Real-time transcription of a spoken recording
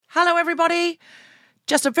Hello, everybody.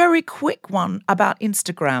 Just a very quick one about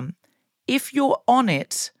Instagram. If you're on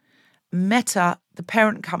it, Meta, the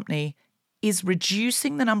parent company, is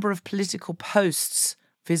reducing the number of political posts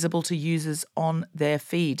visible to users on their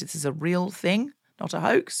feed. This is a real thing, not a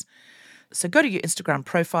hoax. So go to your Instagram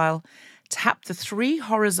profile, tap the 3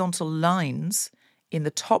 horizontal lines in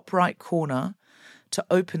the top right corner to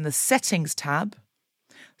open the Settings tab,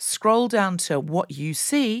 scroll down to What You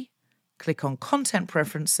See, click on Content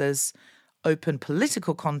Preferences, open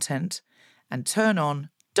Political Content, and turn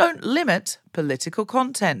on Don't Limit Political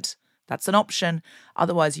Content. That's an option.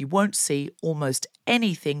 Otherwise, you won't see almost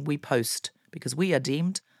anything we post because we are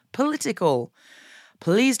deemed political.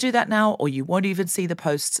 Please do that now, or you won't even see the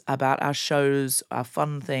posts about our shows, our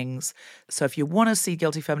fun things. So if you want to see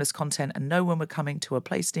Guilty Feminist content and know when we're coming to a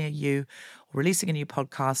place near you or releasing a new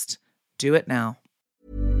podcast, do it now.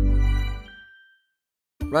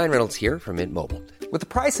 Ryan Reynolds here from Mint Mobile. With the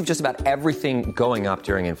price of just about everything going up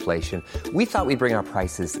during inflation, we thought we'd bring our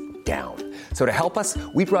prices down. So to help us,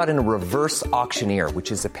 we brought in a reverse auctioneer, which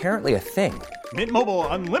is apparently a thing. Mint Mobile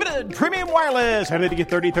Unlimited Premium Wireless. How to get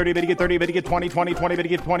 30, 30, bit to get 30, bit to get 20, 20, 20, bit to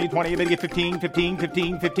get 20, 20, bit to get 15, 15,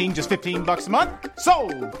 15, 15, just $15 a month?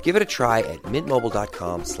 Sold! Give it a try at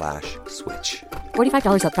mintmobile.com/switch.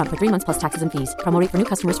 $45 up front for 3 months plus taxes and fees. Promo rate for new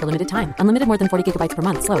customers for limited time. Unlimited more than 40 gigabytes per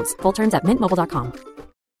month. Slows full terms at mintmobile.com.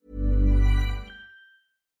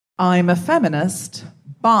 I'm a feminist,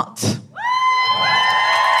 but...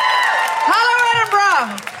 Hello,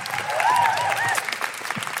 Edinburgh!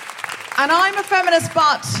 And I'm a feminist,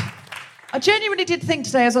 but I genuinely did think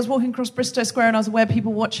today as I was walking across Bristow Square and I was aware of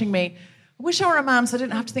people watching me, I wish I were a man so I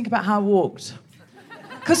didn't have to think about how I walked.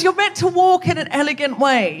 Because you're meant to walk in an elegant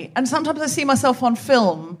way, and sometimes I see myself on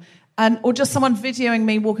film or just someone videoing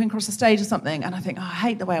me walking across the stage or something, and I think, oh, I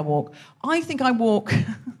hate the way I walk. I think I walk...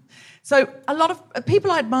 So a lot of people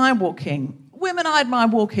I admire walking, women I admire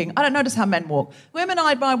walking, I don't notice how men walk. Women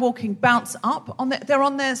I admire walking bounce up, they're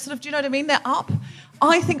on their sort of, do you know what I mean? They're up.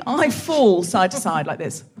 I think I fall side to side like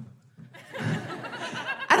this.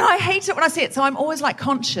 And I hate it when I see it, so I'm always like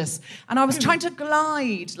conscious. And I was trying to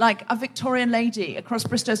glide like a Victorian lady across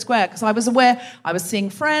Bristow Square because I was aware I was seeing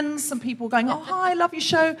friends, some people going, oh, hi, love your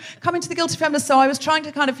show, coming to the Guilty Feminist. So I was trying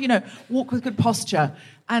to kind of, walk with good posture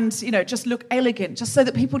and, just look elegant, just so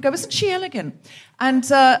that people would go, isn't she elegant? And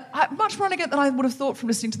much more elegant than I would have thought from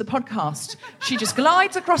listening to the podcast. She just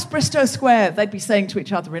glides across Bristow Square, they'd be saying to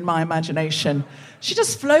each other in my imagination. She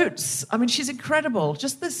just floats. I mean, she's incredible.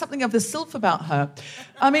 Just there's something of the sylph about her.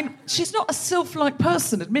 I mean, she's not a sylph-like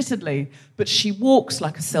person, admittedly, but she walks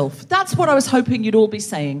like a sylph. That's what I was hoping you'd all be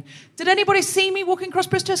saying. Did anybody see me walking across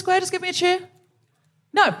Bristow Square? Just give me a cheer.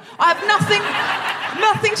 No, I have nothing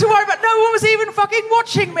to worry about. No one was even fucking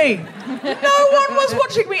watching me. No one was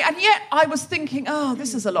watching me. And yet I was thinking, oh,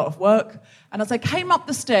 this is a lot of work. And as I came up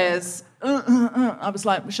the stairs, I was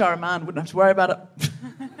like, wish I were a man, wouldn't have to worry about it.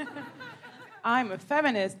 I'm a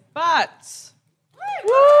feminist, but...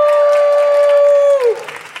 Woo!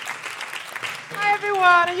 Hi,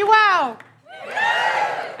 everyone. Are you well?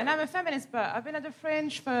 And I'm a feminist, but I've been at the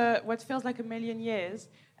Fringe for what feels like a million years.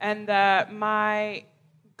 And my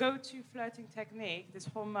go-to flirting technique this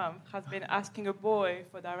whole month has been asking a boy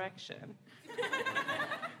for direction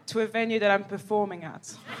to a venue that I'm performing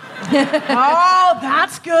at. Oh,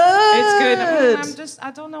 that's good. It's good.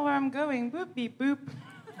 I don't know where I'm going. Boop, beep, boop.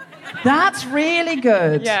 That's really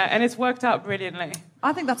good. Yeah, and it's worked out brilliantly.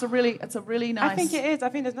 I think it's a really nice... I think it is. I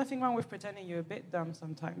think there's nothing wrong with pretending you're a bit dumb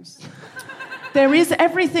sometimes. There is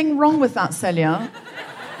everything wrong with that, Celya.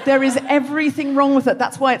 There is everything wrong with it.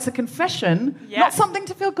 That's why it's a confession, not something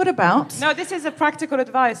to feel good about. No, this is a practical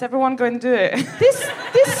advice. Everyone go and do it. This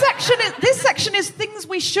section is things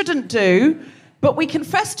we shouldn't do, but we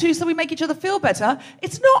confess to so we make each other feel better.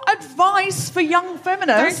 It's not advice for young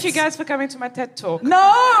feminists. Thank you guys for coming to my TED Talk. No!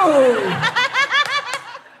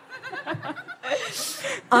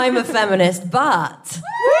 I'm a feminist, but...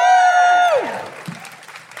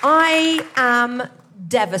 I am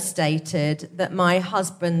devastated that my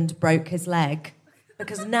husband broke his leg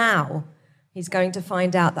because now he's going to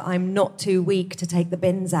find out that I'm not too weak to take the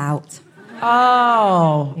bins out.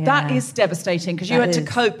 Oh, Yeah. that is devastating because you had to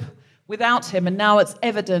cope without him and now it's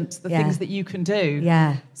evident the things that you can do.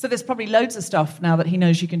 Yeah. So there's probably loads of stuff now that he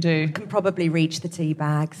knows you can do. Can probably reach the tea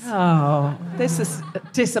bags. Oh, this is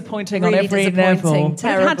disappointing Really on every disappointing, level.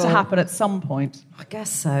 terrible. It had to happen at some point. I guess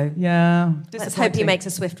so. Yeah. Let's hope he makes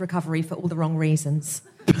a swift recovery for all the wrong reasons.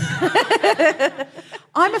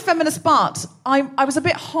 I'm a feminist, but I was a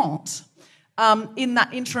bit hot in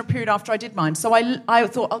that interim period after I did mine. So I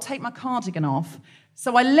thought, I'll take my cardigan off.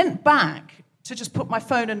 So I leant back to just put my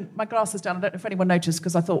phone and my glasses down. I don't know if anyone noticed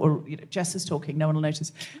because I thought, well, Jess is talking, no one will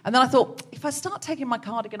notice. And then I thought, if I start taking my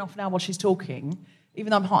cardigan off now while she's talking,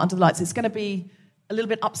 even though I'm hot under the lights, it's going to be a little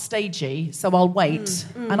bit upstagey, so I'll wait.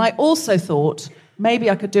 And I also thought maybe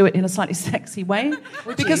I could do it in a slightly sexy way.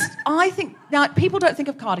 Because I think, now, people don't think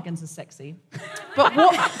of cardigans as sexy, but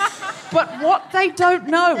what they don't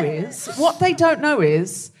know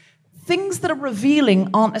is things that are revealing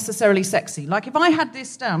aren't necessarily sexy. Like if I had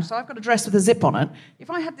this down, so I've got a dress with a zip on it, if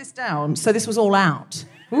I had this down, so this was all out,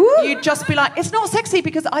 you'd just be like, it's not sexy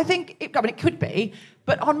because I think, it could be,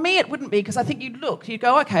 but on me it wouldn't be because I think you'd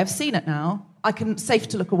go, okay, I've seen it now, safe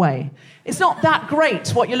to look away. It's not that great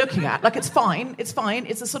what you're looking at. Like it's fine, it's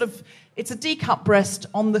a D-cup breast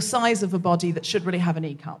on the size of a body that should really have an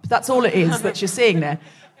E-cup. That's all it is that you're seeing there.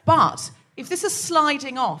 But if this is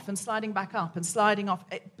sliding off and sliding back up and sliding off,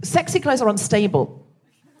 sexy clothes are unstable.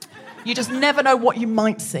 You just never know what you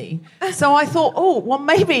might see. So I thought, well,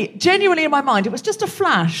 maybe, genuinely in my mind, it was just a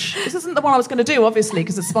flash. This isn't the one I was going to do, obviously,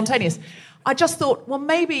 because it's spontaneous. I just thought, well,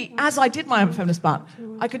 maybe as I did my own feminist butt,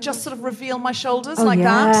 I could just sort of reveal my shoulders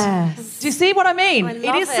that. Do you see what I mean?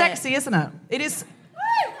 It is sexy, isn't it? It is.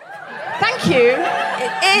 Thank you.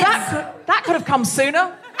 It is. That could have come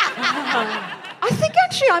sooner. I think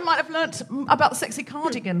actually I might have learnt about the sexy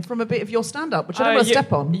cardigan from a bit of your stand-up, which I don't want to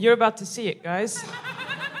step on. You're about to see it, guys.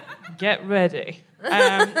 Get ready.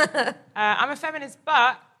 I'm a feminist,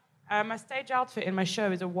 but my stage outfit in my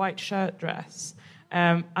show is a white shirt dress.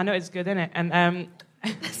 I know it's good, innit? And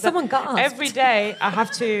someone gasped. Every day I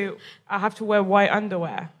have to wear white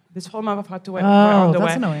underwear. This whole month I've had to wear white underwear.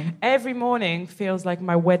 That's annoying. Every morning feels like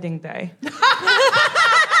my wedding day.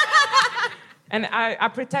 And I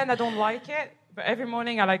pretend I don't like it, but every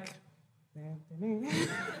morning I like...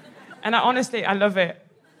 And I love it.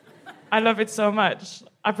 I love it so much.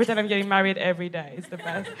 I pretend I'm getting married every day. It's the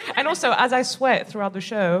best. And also, as I sweat throughout the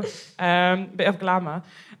show, bit of glamour,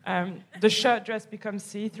 the shirt dress becomes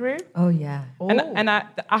see-through. Oh, yeah. And I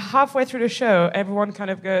halfway through the show, everyone kind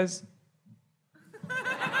of goes...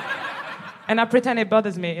 And I pretend it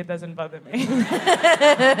bothers me. It doesn't bother me.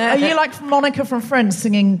 Are you like Monica from Friends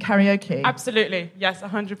singing karaoke? Absolutely. Yes,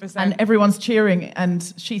 100%. And everyone's cheering,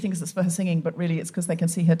 and she thinks it's for her singing, but really it's because they can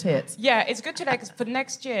see her tits. Yeah, it's good to for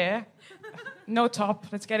next year... No top.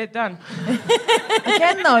 Let's get it done.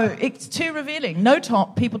 Again, though, it's too revealing. No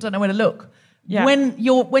top. People don't know where to look. Yeah. When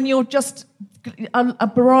you're just a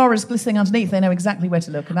bra is glistening underneath, they know exactly where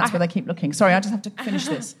to look, and that's where they keep looking. Sorry, I just have to finish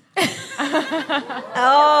this.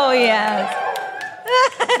 Oh yes.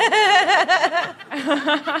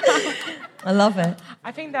 I love it.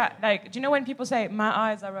 I think that, do you know when people say my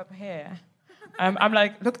eyes are up here? I'm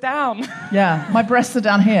like, look down. Yeah, my breasts are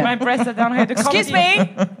down here. My breasts are down here. Excuse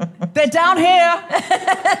me, they're down here.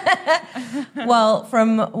 Well,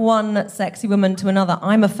 from one sexy woman to another,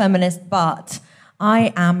 I'm a feminist, but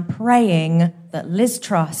I am praying that Liz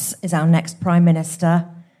Truss is our next Prime Minister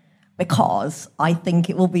because I think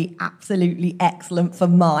it will be absolutely excellent for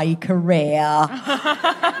my career.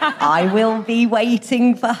 I will be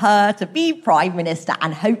waiting for her to be Prime Minister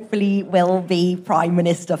and hopefully will be Prime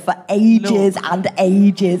Minister for ages and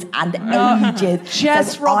ages and ages.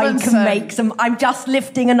 Jess so Robinson. I can make some... I'm just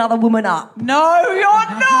lifting another woman up. No, you're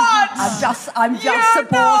not! I'm just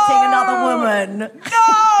supporting another woman. No!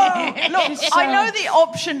 Look, I know the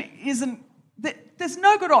option isn't... There's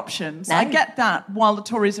no good options. No. I get that while the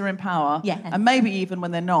Tories are in power. Yeah. And maybe even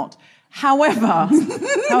when they're not. However,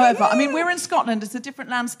 I mean, we're in Scotland. It's a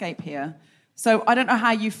different landscape here. So I don't know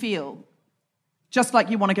how you feel. Just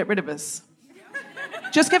like you want to get rid of us.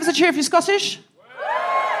 Just give us a cheer if you're Scottish.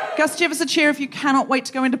 Just give us a cheer if you cannot wait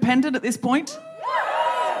to go independent at this point.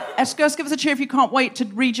 Just give us a cheer if you can't wait to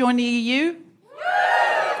rejoin the EU.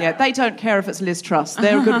 Yeah, they don't care if it's Liz Truss.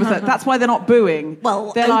 They're good with it. That's why they're not booing.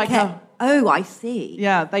 Well, they're okay. like... Oh, I see.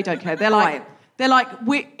 Yeah, they don't care. They're like,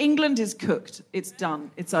 England is cooked. It's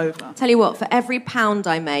done. It's over. Tell you what, for every £1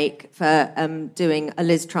 I make for doing a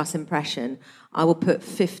Liz Truss impression, I will put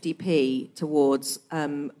 50p towards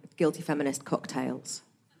guilty feminist cocktails.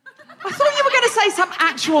 I thought you were going to say some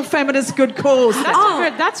actual feminist good cause.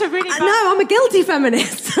 That's a really bad... No, I'm a guilty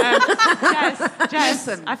feminist. Jess,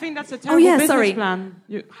 I think that's a terrible business plan.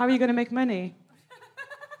 How are you going to make money?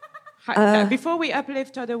 Before we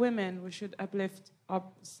uplift other women, we should uplift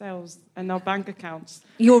ourselves and our bank accounts.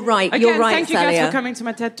 You're right. Again, you're right, thank you Celya. guys for coming to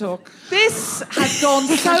my TED Talk. This has gone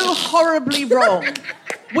so horribly wrong.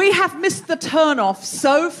 We have missed the turn-off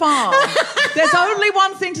so far. There's only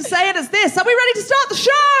one thing to say, and it's this. Are we ready to start the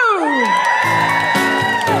show?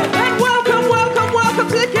 And welcome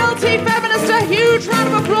to the Guilty Feminist. A huge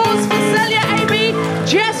round of applause for Celya, Amy,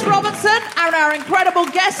 Jess Robinson, and our incredible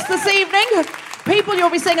incredible guests this evening. People you'll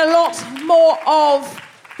be seeing a lot more of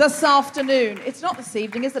this afternoon. It's not this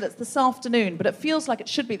evening, is it? It's this afternoon, but it feels like it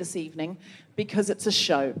should be this evening because it's a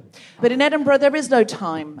show. But in Edinburgh, there is no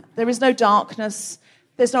time. There is no darkness.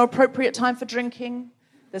 There's no appropriate time for drinking.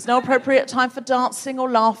 There's no appropriate time for dancing or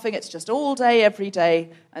laughing. It's just all day, every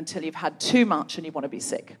day, until you've had too much and you want to be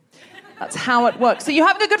sick. That's how it works. So you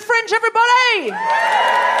having a good Fringe, everybody?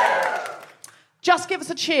 Just give us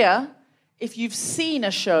a cheer if you've seen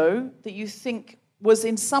a show that you think was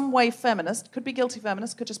in some way feminist, could be guilty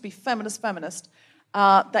feminist, could just be feminist,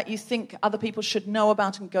 that you think other people should know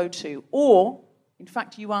about and go to. Or, in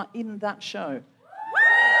fact, you are in that show.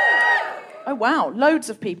 Oh, wow, loads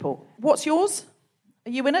of people. What's yours? Are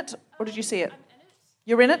you in it, or did you see it? I'm in it.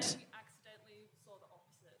 You're in it? You accidentally saw the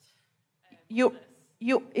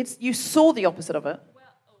opposite. You saw the opposite of it? Well,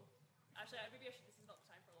 actually, maybe this is not the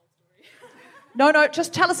time for a long story. No,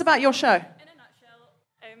 just tell us about your show. In a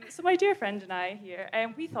nutshell, so my dear friend and I here,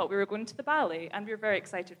 we thought we were going to the ballet, and we were very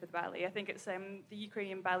excited for the ballet. I think it's the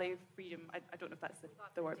Ukrainian Ballet of Freedom. I don't know if that's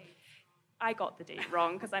the word. I got the date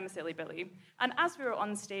wrong because I'm a silly Billy. And as we were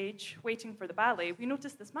on stage waiting for the ballet, we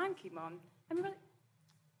noticed this man came on, and we were like,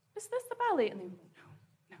 is this the ballet? And they were like,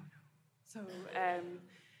 no. So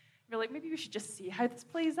we're like, maybe we should just see how this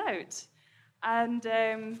plays out. And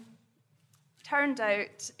turned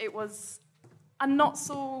out it was a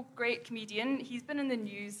not-so-great comedian. He's been in the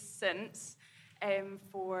news since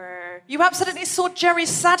for... You absolutely saw Jerry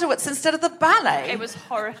Sadowitz instead of the ballet. It was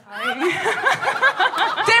horrifying.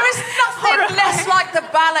 There is nothing less like the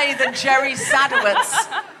ballet than Jerry Sadowitz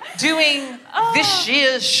doing this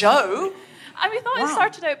year's show. And we thought it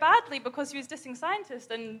started out badly because he was dissing scientists,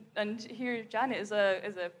 and here Janet is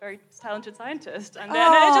a very talented scientist, and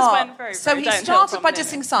then it just went very. So very he started by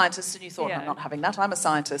dissing scientists, and you thought, I'm not having that. I'm a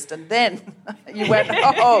scientist, and then you went,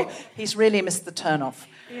 he's really missed the turn-off.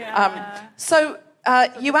 Yeah. So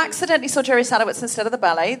you accidentally saw Jerry Sadowitz instead of the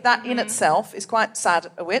ballet. That in itself is quite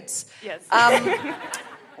Sadowitz. Yes.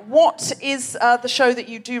 What is the show that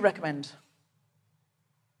you do recommend?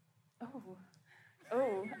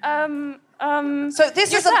 So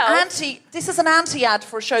this is an anti-ad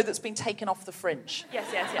for a show that's been taken off the Fringe. Yes.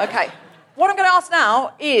 Okay. What I'm going to ask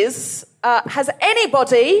now is, has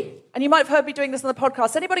anybody, and you might have heard me doing this on the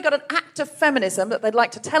podcast, anybody got an act of feminism that they'd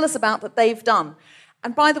like to tell us about that they've done?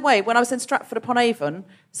 And by the way, when I was in Stratford-upon-Avon,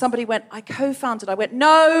 somebody went, I co-founded. I went,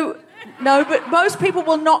 no, but most people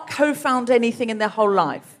will not co-found anything in their whole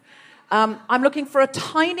life. I'm looking for a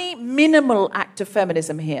tiny, minimal act of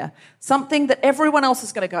feminism here. Something that everyone else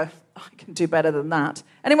is going to go, I can do better than that.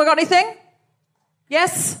 Anyone got anything?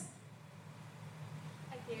 Yes?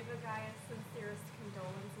 I gave a guy a sincerest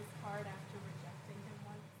condolences card after rejecting him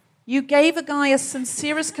once. You gave a guy a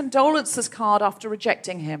sincerest condolences card after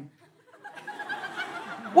rejecting him.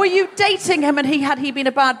 Were you dating him and had he been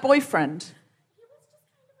a bad boyfriend? He was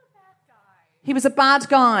just kind of a bad guy. He was a bad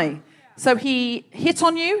guy. So he hit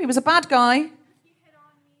on you, he was a bad guy. He hit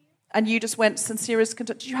on me. And you just went sincerest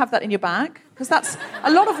condolences. Did you have that in your bag? Because that's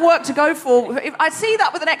a lot of work to go for. If I see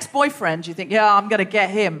that with an ex-boyfriend, you think, yeah, I'm going to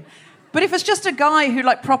get him. But if it's just a guy who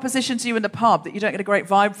propositions you in the pub that you don't get a great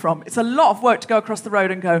vibe from, it's a lot of work to go across the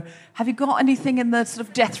road and go, have you got anything in the sort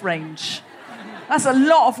of death range? That's a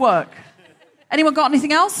lot of work. Anyone got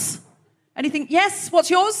anything else? Anything? Yes?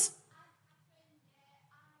 What's yours?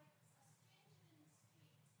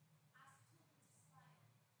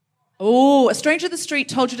 Oh, a stranger in the street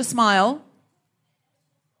told you to smile.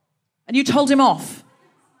 And you told him off.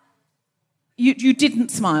 You didn't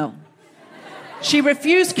smile.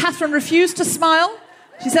 Catherine refused to smile.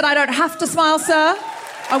 She said, I don't have to smile, sir.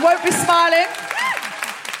 I won't be smiling.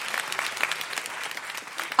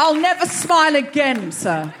 I'll never smile again,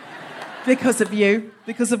 sir. Because of you,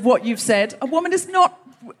 because of what you've said. A woman is not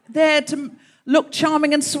there to look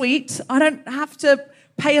charming and sweet. I don't have to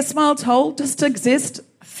pay a smile toll just to exist.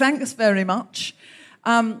 Thanks very much.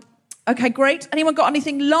 Okay, great. Anyone got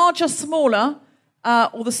anything larger, smaller,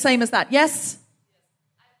 or the same as that? Yes?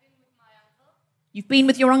 I've been with my uncle. You've been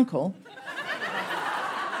with your uncle?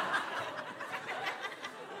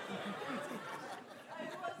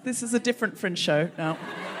 This is a different Fringe show now.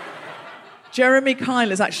 Jeremy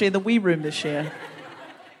Kyle is actually in the wee room this year. We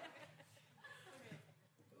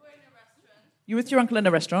were in a restaurant. You were with your uncle in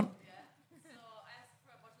a restaurant? Yeah. So I asked for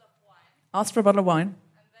a bottle of wine. Asked for a bottle of wine. And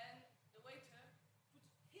then the waiter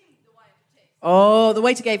put him the wine to taste. Oh, the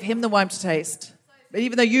waiter gave him the wine to taste. But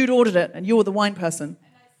even though you'd ordered it and you're the wine person.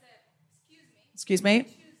 And I said, Excuse me?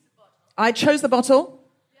 choose the bottle. I chose the bottle.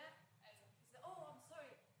 Yeah. And he said, oh, I'm sorry.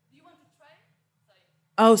 Do you want to try it?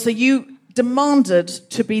 Oh, so you demanded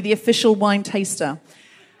to be the official wine taster.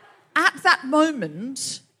 At that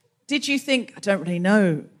moment, did you think, I don't really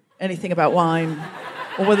know anything about wine,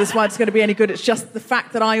 or whether this wine's going to be any good, it's just the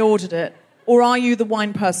fact that I ordered it? Or are you the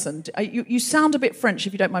wine person? You sound a bit French,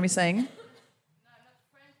 if you don't mind me saying. No, I'm not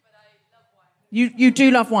French, but I love wine. You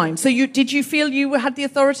do love wine. So did you feel you had the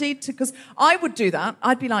authority to... Because I would do that.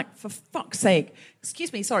 I'd be like, for fuck's sake,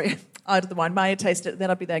 excuse me, sorry, I ordered the wine, may I taste it? Then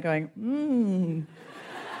I'd be there going,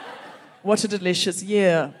 what a delicious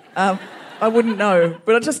year. I wouldn't know,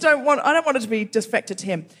 but I don't want it to be defected to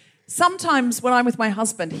him. Sometimes when I'm with my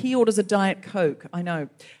husband, he orders a Diet Coke, I know,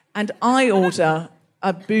 and I order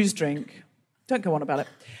a booze drink. Don't go on about it.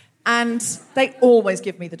 And they always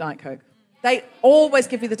give me the Diet Coke. They always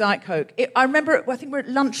give me the Diet Coke. I remember, I think we're at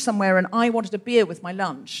lunch somewhere, and I wanted a beer with my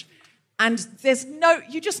lunch. And there's no,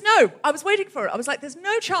 you just know. I was waiting for it. I was like, there's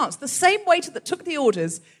no chance. The same waiter that took the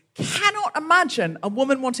orders cannot imagine a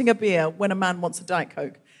woman wanting a beer when a man wants a Diet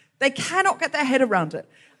Coke. They cannot get their head around it.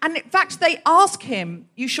 And in fact, they ask him,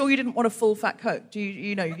 you sure you didn't want a full fat Coke?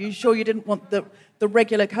 You sure you didn't want the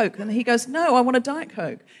regular Coke? And he goes, no, I want a Diet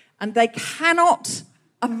Coke. And they cannot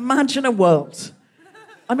imagine a world.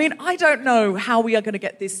 I mean, I don't know how we are going to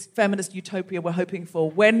get this feminist utopia we're hoping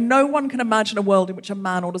for, where no one can imagine a world in which a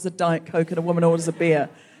man orders a Diet Coke and a woman orders a beer.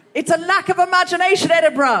 It's a lack of imagination,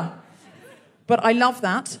 Edinburgh. But I love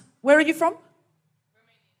that. Where are you from?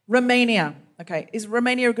 Romania. Okay, is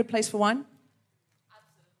Romania a good place for wine?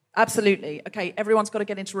 Absolutely. Okay, everyone's got to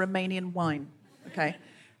get into Romanian wine. Okay,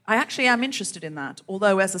 I actually am interested in that,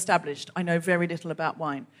 although, as established, I know very little about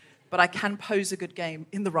wine, but I can pose a good game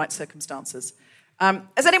in the right circumstances.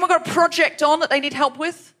 Has anyone got a project on that they need help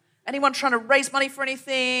with? Anyone trying to raise money for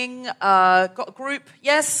anything? Got a group?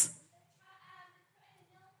 Yes?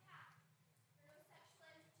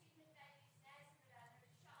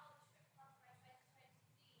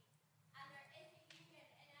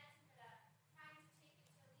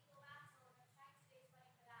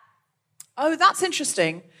 Oh, that's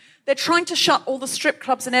interesting. They're trying to shut all the strip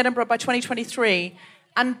clubs in Edinburgh by 2023,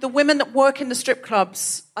 and the women that work in the strip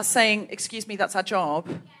clubs are saying, excuse me, that's our job.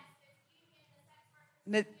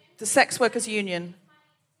 The sex workers union.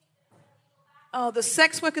 Oh, the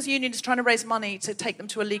sex workers union is trying to raise money to take them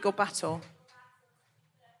to a legal battle.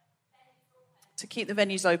 To keep the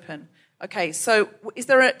venues open. Okay, so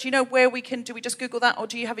do you know where do we just Google that, or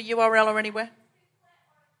do you have a URL or anywhere?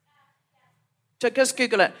 Just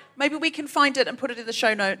Google it. Maybe we can find it and put it in the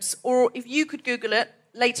show notes. Or if you could Google it,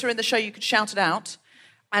 later in the show you could shout it out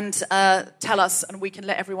and tell us, and we can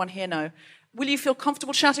let everyone here know. Will you feel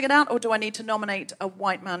comfortable shouting it out, or do I need to nominate a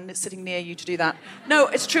white man sitting near you to do that? No,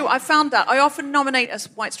 it's true. I found that. I often nominate a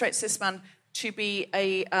white, straight, cis man to be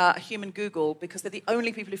a human Google, because they're the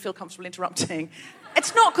only people who feel comfortable interrupting.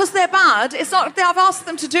 It's not because they're bad. It's not. I've asked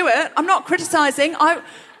them to do it. I'm not criticising.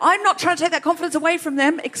 I'm not trying to take that confidence away from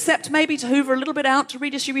them, except maybe to hoover a little bit out to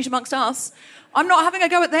redistribute amongst us. I'm not having a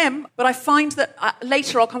go at them, but I find that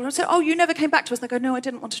later I'll come and say, oh, you never came back to us. And they go, no, I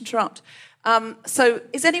didn't want to interrupt. So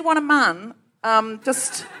is anyone a man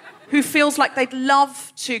just who feels like they'd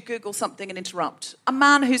love to Google something and interrupt? A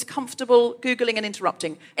man who's comfortable Googling and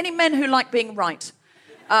interrupting? Any men who like being right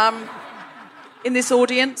in this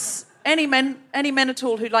audience? Any men at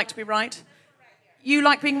all who like to be right? You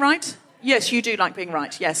like being right? Yes, you do like being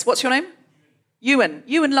right, yes. What's your name? Ewan.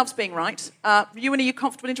 Ewan loves being right. Ewan, are you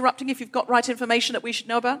comfortable interrupting if you've got right information that we should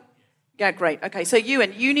know about? Yeah, great. Okay, so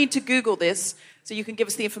Ewan, you need to Google this so you can give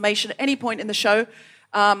us the information at any point in the show.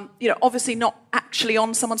 Obviously not actually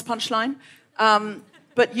on someone's punchline,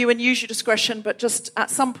 but Ewan, use your discretion, but just at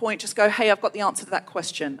some point just go, hey, I've got the answer to that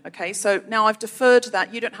question, okay? So now I've deferred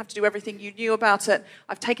that. You don't have to do everything you knew about it.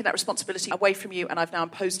 I've taken that responsibility away from you, and I've now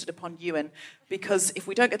imposed it upon Ewan, because if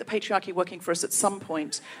we don't get the patriarchy working for us at some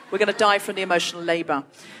point, we're going to die from the emotional labour.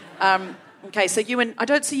 Okay, so Ewan, I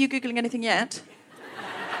don't see you Googling anything yet.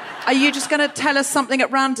 Are you just going to tell us something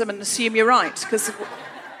at random and assume you're right? Because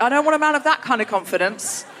I don't want a man of that kind of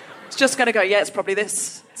confidence. It's just going to go, yeah, it's probably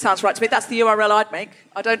this. Sounds right to me. That's the URL I'd make.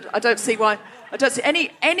 I don't see why. I don't see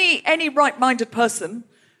any right-minded person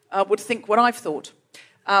would think what I've thought.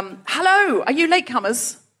 Hello, are you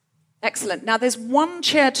latecomers? Excellent. Now, there's one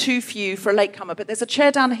chair too few for a latecomer, but there's a chair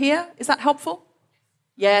down here. Is that helpful?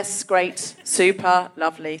 Yes, great. Super,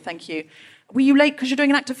 lovely, thank you. Were you late because you're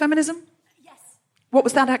doing an act of feminism? Yes. What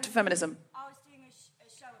was that act of feminism? I was doing a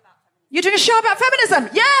show about feminism. You're doing a show about feminism?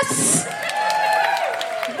 Yes!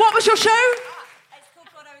 What was your show? It's called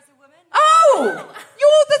God, I Was a Woman. Oh!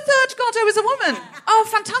 You're the third God who is a woman. Oh,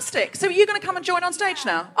 fantastic. So you're going to come and join on stage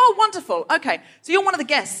now? Oh, wonderful. Okay. So you're one of the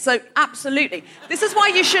guests, so absolutely. This is why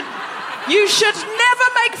you should never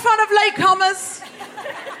make fun of latecomers.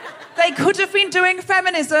 They could have been doing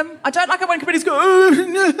feminism. I don't like it when comedians go,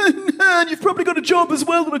 oh, you've probably got a job as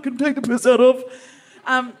well that I can take the piss out of.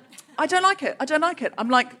 I don't like it. I'm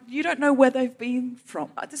like, you don't know where they've been from.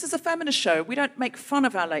 This is a feminist show. We don't make fun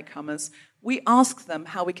of our latecomers. We ask them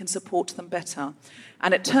how we can support them better.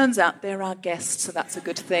 And it turns out they're our guests, so that's a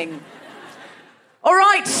good thing. All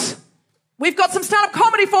right. We've got some stand-up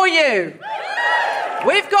comedy for you.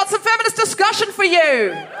 We've got some feminist discussion for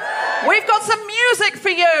you. We've got some music for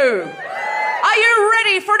you. Are you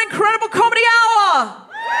ready for an incredible comedy hour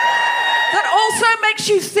that also makes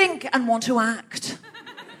you think and want to act?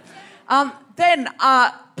 Then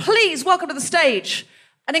please welcome to the stage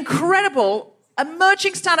an incredible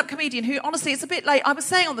emerging stand-up comedian who, honestly, it's a bit late. I was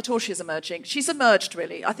saying on the tour she is emerging. She's emerged,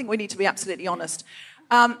 really. I think we need to be absolutely honest.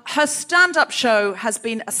 Her stand-up show has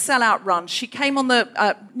been a sellout run. She came on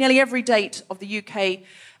the nearly every date of the UK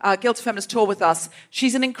Guilty Feminist tour with us.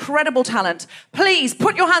 She's an incredible talent. Please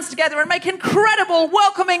put your hands together and make incredible,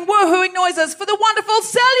 welcoming, woohooing noises for the wonderful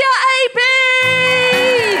Celya AB!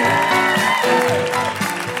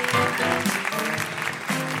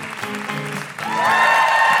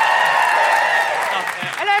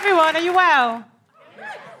 Hello, everyone. Are you well?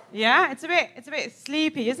 Yeah, it's a bit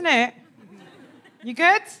sleepy, isn't it? You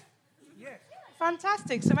good? Yes.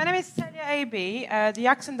 Fantastic. So my name is Celya AB. The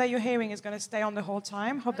accent that you're hearing is going to stay on the whole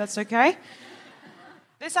time. Hope that's okay.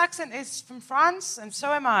 This accent is from France, and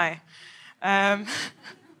so am I.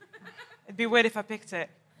 It'd be weird if I picked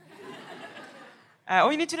it.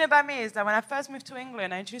 All you need to know about me is that when I first moved to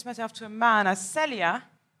England, I introduced myself to a man as Celya,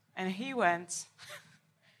 and he went,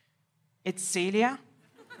 "It's Celia."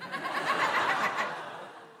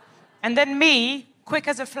 And then me, quick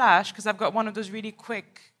as a flash, because I've got one of those really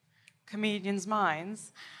quick comedians'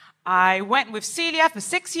 minds, I went with Celia for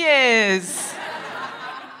 6 years.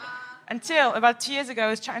 Until about 2 years ago, I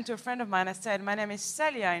was chatting to a friend of mine. I said, my name is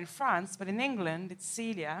Celya in France, but in England, it's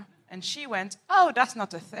Celia. And she went, oh, that's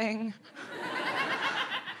not a thing.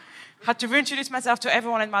 Had to reintroduce myself to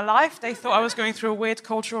everyone in my life. They thought I was going through a weird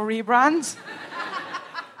cultural rebrand.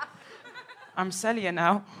 I'm Celya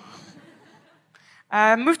now.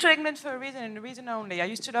 Moved to England for a reason and a reason only. I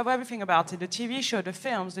used to love everything about it, the TV show, the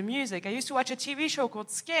films, the music. I used to watch a TV show called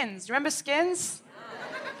Skins. Do you remember Skins?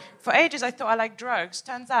 For ages, I thought I liked drugs.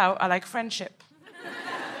 Turns out, I like friendship.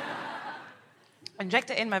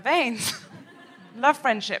 Inject it in my veins. Love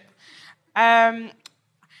friendship. I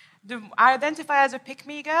identify as a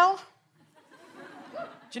pick-me girl. Do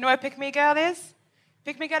you know what a pick-me girl is?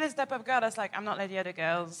 Pick-me girl is the type of girl that's like, I'm not like the other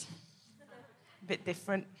girls. A bit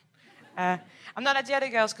different. I'm not like the other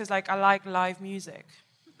girls because I like live music.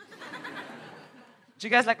 Do you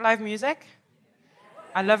guys like live music?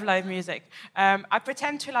 I love live music. I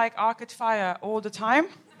pretend to like Arcade Fire all the time.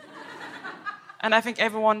 And I think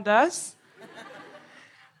everyone does.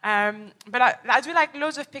 But I do like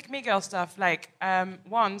loads of pick-me girl stuff.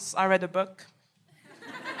 Once I read a book.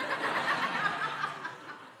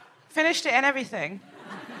 Finished it and everything.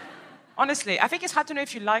 Honestly, I think it's hard to know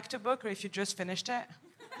if you liked a book or if you just finished it.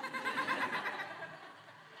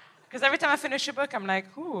 Because every time I finish a book, I'm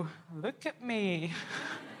like, ooh, look at me.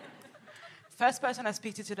 First person I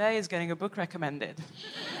speak to today is getting a book recommended.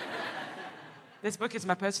 This book is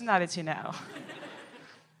my personality now.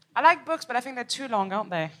 I like books, but I think they're too long,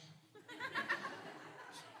 aren't they?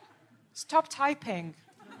 Stop typing.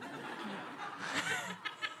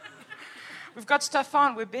 We've got stuff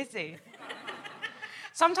on, we're busy.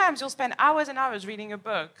 Sometimes you'll spend hours and hours reading a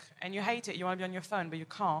book, and you hate it, you want to be on your phone, but you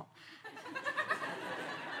can't.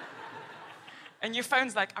 And your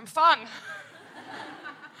phone's like, I'm fun.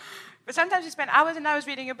 But sometimes you spend hours and hours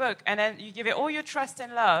reading a book, and then you give it all your trust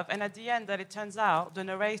and love, and at the end, that it turns out, the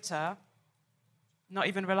narrator, not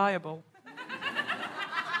even reliable.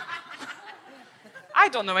 I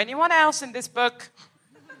don't know anyone else in this book.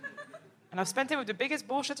 And I've spent it with the biggest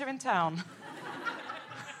bullshitter in town.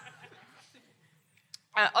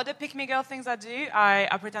 Other pick-me-girl things I do,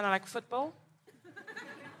 I pretend I like football.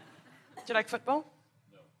 Do you like football?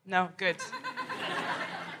 No, good.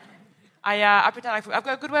 I pretend like I've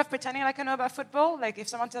got a good way of pretending like I know about football. Like if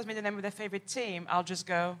someone tells me the name of their favorite team, I'll just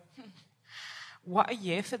go, what a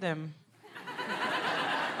year for them.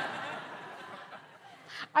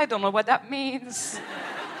 I don't know what that means.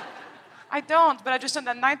 I don't, but I just know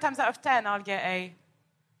that 9 times out of 10 I'll get a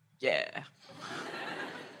yeah.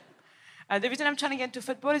 The reason I'm trying to get into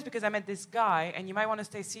football is because I met this guy, and you might want to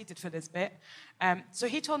stay seated for this bit. So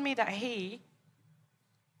he told me that he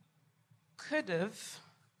could have.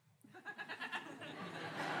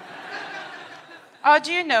 Oh,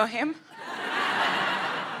 do you know him?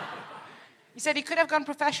 He said he could have gone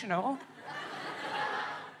professional.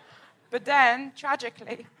 But then,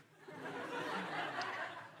 tragically,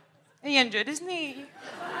 He injured his knee.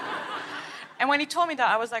 And when he told me that,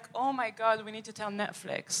 I was like, oh my God, we need to tell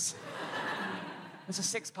Netflix. It's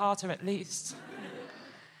a 6-parter at least.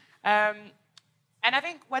 And I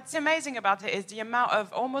think what's amazing about it is the amount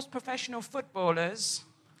of almost professional footballers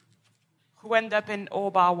who end up in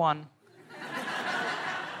all bar one.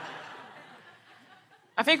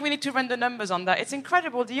 I think we need to run the numbers on that. It's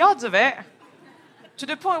incredible, the odds of it, to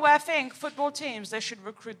the point where I think football teams, they should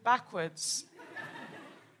recruit backwards.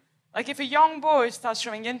 Like if a young boy starts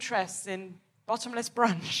showing interest in bottomless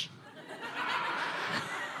brunch,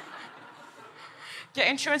 get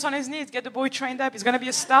insurance on his knees, get the boy trained up, he's going to be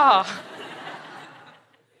a star.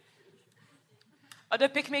 Other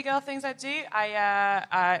pick-me-girl things I do,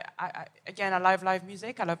 again, I love live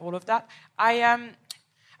music, I love all of that.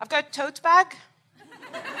 I've got a tote bag.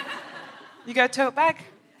 You got a tote bag?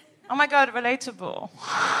 Oh my God, relatable.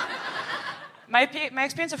 My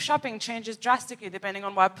experience of shopping changes drastically depending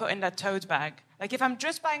on what I put in that tote bag. Like if I'm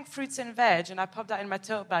just buying fruits and veg and I pop that in my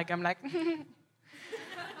tote bag, I'm like,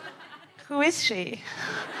 who is she?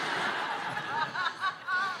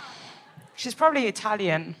 She's probably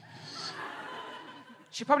Italian.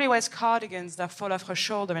 She probably wears cardigans that fall off her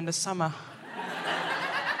shoulder in the summer.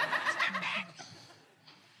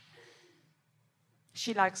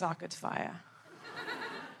 She likes Arcade Fire.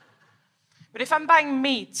 But if I'm buying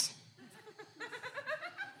meat,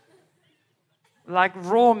 like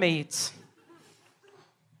raw meat,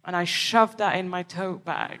 and I shove that in my tote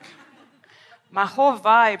bag, my whole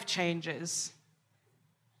vibe changes.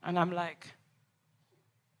 And I'm like,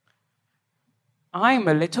 I'm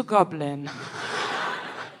a little goblin.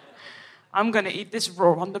 I'm going to eat this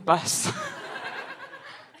raw on the bus.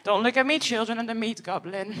 Don't look at me, children, and the meat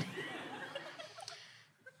goblin.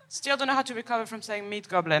 Still don't know how to recover from saying meat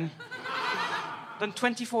goblin. Done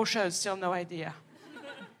 24 shows, still no idea.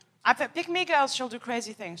 Pick-me girls, she'll do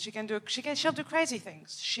crazy things. She'll do crazy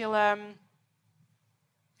things. She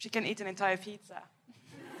can eat an entire pizza.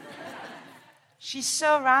 She's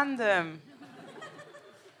so random.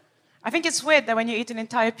 I think it's weird that when you eat an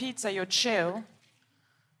entire pizza, you're chill,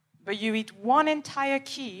 but you eat one entire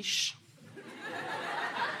quiche,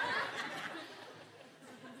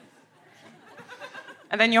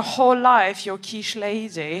 and then your whole life, you're quiche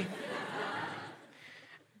lazy.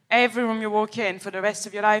 Every room you walk in for the rest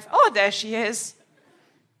of your life, oh, there she is.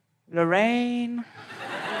 Lorraine.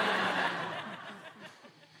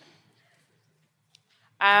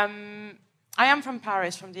 I am from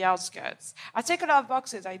Paris, from the outskirts. I take a lot of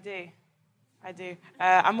boxes, I do.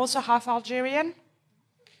 I'm also half Algerian.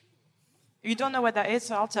 You don't know what that is,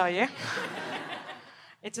 so I'll tell you.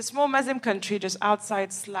 It's a small Muslim country just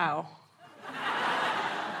outside Slough.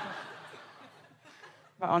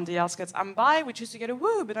 But on the outskirts, I'm bi, which used to get a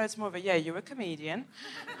woo, but now it's more of a, yeah, you're a comedian.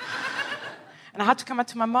 And I had to come out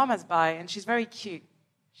to my mom as bi, and she's very cute.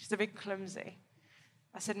 She's a bit clumsy.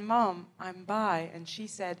 I said, Mom, I'm bi. And she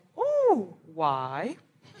said, ooh, why?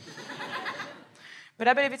 But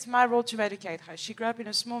I believe it's my role to educate her. She grew up in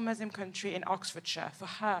a small Muslim country in Oxfordshire. For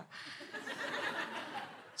her,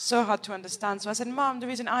 so hard to understand. So I said, Mom, the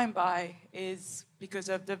reason I'm bi is because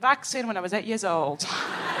of the vaccine when I was 8 years old.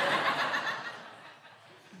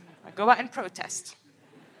 I go out and protest.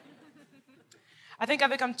 I think I've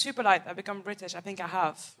become too polite. I've become British. I think I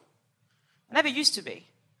have. I never used to be.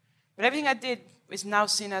 But everything I did is now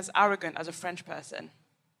seen as arrogant as a French person.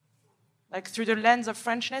 Like, through the lens of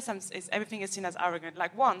Frenchness, everything is seen as arrogant.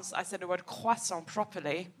 Like, once I said the word croissant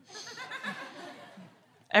properly.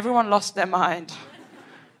 Everyone lost their mind.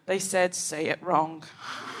 They said, say it wrong.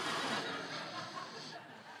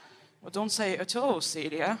 Well, don't say it at all,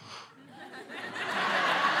 Celya.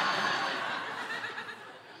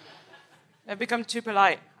 I've become too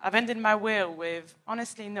polite. I've ended my will with,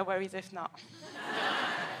 honestly, no worries if not.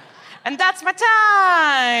 And that's my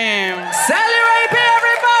time! Celebrate,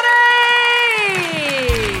 everybody!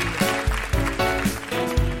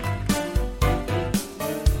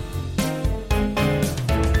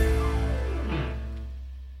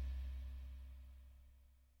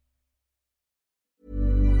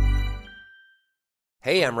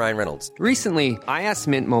 Hey, I'm Ryan Reynolds. Recently, I asked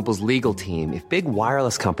Mint Mobile's legal team if big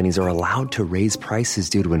wireless companies are allowed to raise prices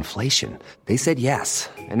due to inflation. They said yes.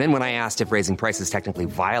 And then when I asked if raising prices technically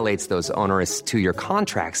violates those onerous two-year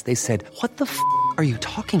contracts, they said, what the f*** are you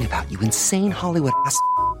talking about, you insane Hollywood ass f-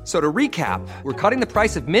 So to recap, we're cutting the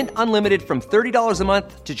price of Mint Unlimited from $30 a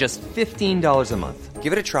month to just $15 a month.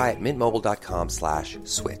 Give it a try at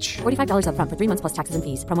mintmobile.com/switch. $45 up front for 3 months plus taxes and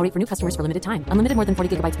fees. Promo rate for new customers for limited time. Unlimited more than 40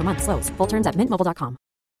 gigabytes per month slows. Full terms at mintmobile.com.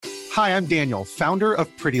 Hi, I'm Daniel, founder of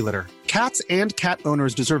Pretty Litter. Cats and cat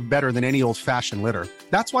owners deserve better than any old-fashioned litter.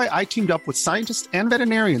 That's why I teamed up with scientists and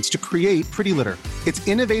veterinarians to create Pretty Litter. Its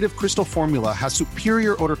innovative crystal formula has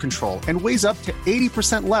superior odor control and weighs up to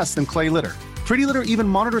 80% less than clay litter. Pretty Litter even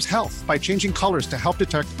monitors health by changing colors to help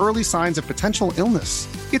detect early signs of potential illness.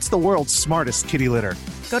 It's the world's smartest kitty litter.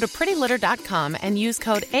 Go to prettylitter.com and use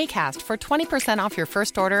code ACAST for 20% off your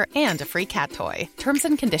first order and a free cat toy. Terms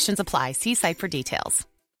and conditions apply. See site for details.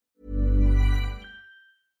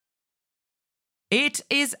 It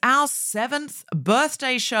is our 7th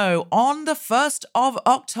birthday show on the 1st of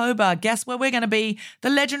October. Guess where we're going to be? The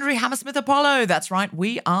legendary Hammersmith Apollo. That's right,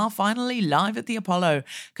 we are finally live at the Apollo.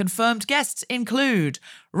 Confirmed guests include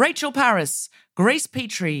Rachel Paris, Grace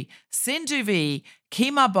Petrie, Sindhu V,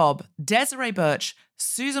 Kemah Bob, Desiree Birch,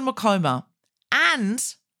 Susan Wokoma,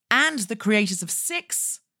 and the creators of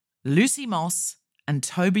Six, Lucy Moss and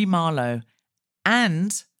Toby Marlowe,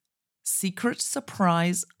 and secret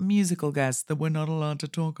surprise musical guest that we're not allowed to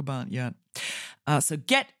talk about yet. So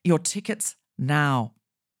get your tickets now.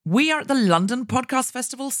 We are at the London Podcast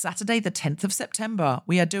Festival Saturday, the 10th of September.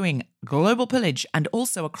 We are doing Global Pillage and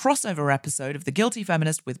also a crossover episode of The Guilty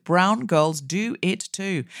Feminist with Brown Girls Do It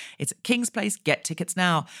Too. It's at King's Place. Get tickets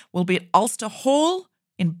now. We'll be at Ulster Hall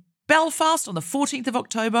in Belfast on the 14th of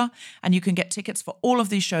October, and you can get tickets for all of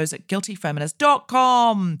these shows at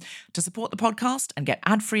guiltyfeminist.com. To support the podcast and get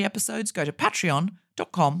ad-free episodes, go to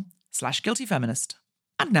patreon.com/guiltyfeminist.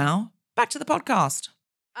 And now, back to the podcast.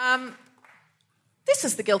 This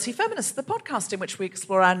is The Guilty Feminist, the podcast in which we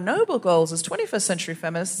explore our noble goals as 21st century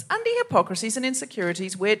feminists and the hypocrisies and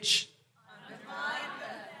insecurities which...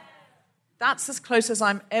 That's as close as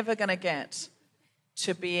I'm ever going to get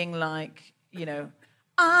to being like, you know,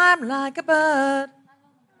 I'm like a bird.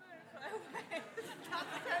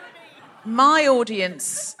 My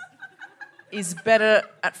audience is better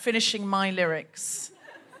at finishing my lyrics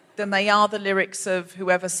than they are the lyrics of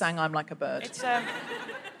whoever sang I'm Like a Bird. It's,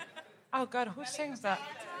 oh, God, who sings that?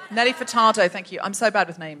 Nelly Furtado, thank you. I'm so bad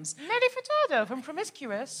with names. Nelly Furtado from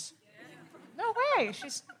Promiscuous. No way.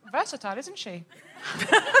 She's versatile, isn't she?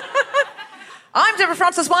 I'm Deborah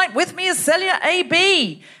Frances White. With me is Celya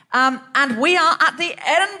A.B. And we are at the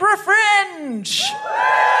Edinburgh Fringe.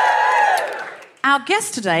 Our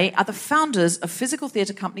guests today are the founders of physical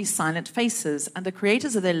theatre company Silent Faces and the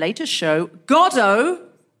creators of their latest show, Godot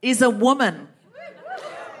is a Woman,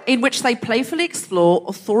 in which they playfully explore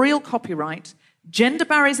authorial copyright, gender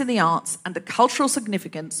barriers in the arts, and the cultural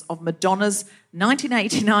significance of Madonna's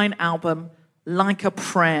 1989 album, Like a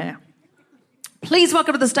Prayer. Please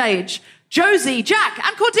welcome to the stage Josie, Jack,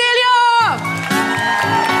 and Cordelia!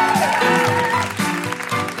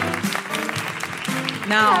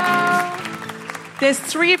 Now, there's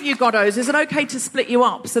 3 of you Goddos. Is it okay to split you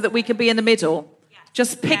up so that we can be in the middle? Yeah.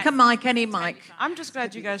 Just pick a mic, any mic. I'm just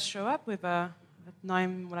glad you guys show up with a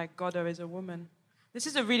name like Godot is a woman. This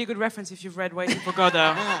is a really good reference if you've read Waiting for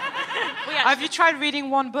Godot. Have you tried reading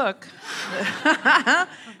one book? I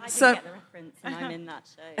didn't get the reference, and I'm in that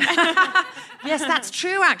show. Yes, that's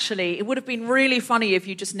true, actually. It would have been really funny if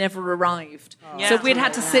you just never arrived. Oh. Yeah. So we'd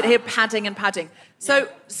had to sit here padding and padding. So,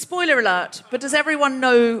 spoiler alert, but does everyone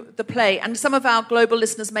know the play? And some of our global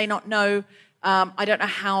listeners may not know. I don't know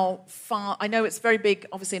how far... I know it's very big,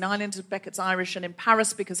 obviously, in Ireland. Beckett's Irish, and in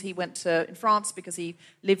Paris because he went in France because he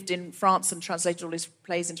lived in France and translated all his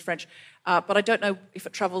plays into French. But I don't know if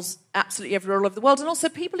it travels absolutely everywhere all over the world. And also,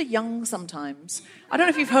 people are young sometimes. I don't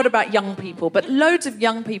know if you've heard about young people, but loads of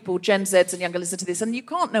young people, Gen Zs and younger, listen to this, and you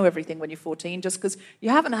can't know everything when you're 14 just because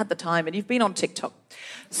you haven't had the time and you've been on TikTok.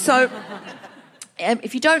 So...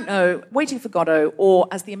 if you don't know, Waiting for Godot, or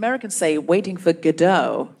as the Americans say, Waiting for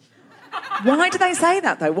Godot. Why do they say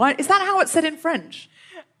that, though? Why, is that how it's said in French?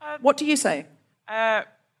 What do you say?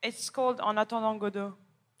 It's called En attendant Godot.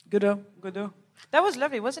 Godot. Godot. That was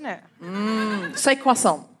lovely, wasn't it? Say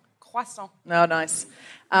croissant. Croissant. Oh, nice.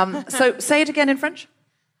 So say it again in French.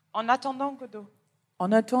 En attendant Godot.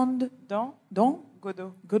 En attendant Godot.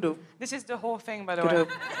 Godot. This is the whole thing, by the Godot.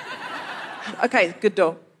 way. Okay,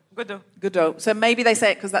 Godot. Godot. Godot. So maybe they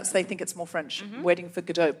say it because they think it's more French, Waiting for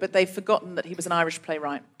Godot. But they've forgotten that he was an Irish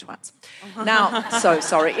playwright. Twats. Now, so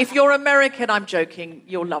sorry. If you're American, I'm joking.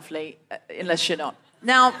 You're lovely, unless you're not.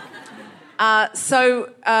 Now, it's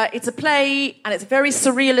a play, and it's a very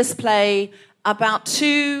surrealist play about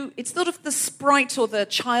it's sort of the sprite or the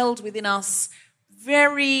child within us,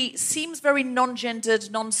 seems very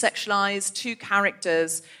non-gendered, non-sexualized, 2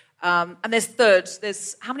 characters. And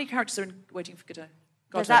there's how many characters are in Waiting for Godot?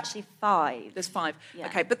 There's actually 5. There's 5. Yeah.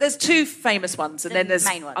 Okay, but there's 2 famous ones, and then there's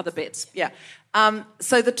main ones. other bits. Yeah.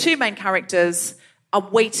 So the 2 main characters are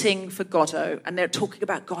waiting for Godot, and they're talking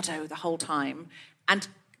about Godot the whole time. And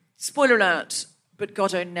spoiler alert, but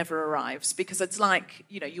Godot never arrives, because it's like,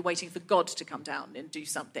 you're waiting for God to come down and do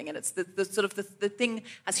something. And it's the sort of the thing,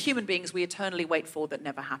 as human beings, we eternally wait for that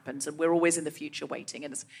never happens. And we're always in the future waiting.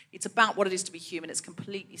 And it's about what it is to be human. It's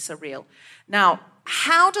completely surreal. Now,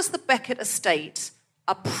 how does the Beckett estate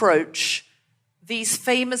approach these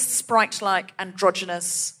famous sprite-like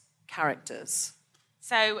androgynous characters?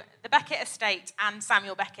 So the Beckett estate and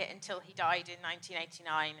Samuel Beckett, until he died in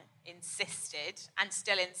 1989, insisted and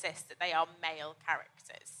still insist that they are male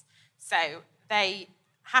characters. So they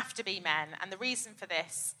have to be men. And the reason for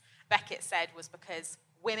this, Beckett said, was because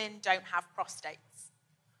women don't have prostates.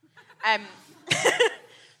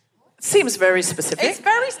 Seems very specific. It's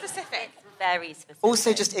very specific. Very specific.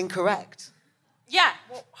 Also just incorrect. Yeah.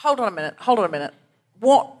 Well, hold on a minute.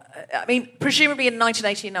 Presumably in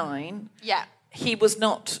 1989... Yeah. He was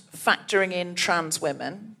not factoring in trans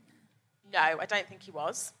women. No, I don't think he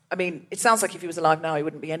was. I mean, it sounds like if he was alive now, he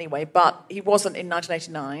wouldn't be anyway, but he wasn't in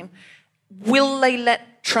 1989. Will they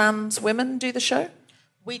let trans women do the show?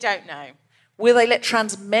 We don't know. Will they let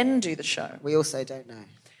trans men do the show? We also don't know.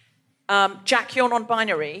 Jack, you're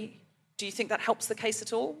non-binary. Do you think that helps the case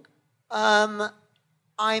at all?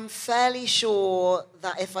 I'm fairly sure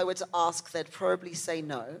that if I were to ask, they'd probably say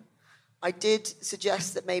no. I did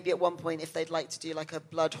suggest that maybe at one point, if they'd like to do like a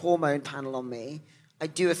blood hormone panel on me, I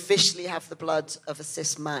do officially have the blood of a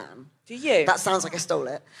cis man. Do you? That sounds like I stole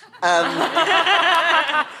it.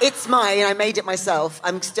 It's mine. I made it myself.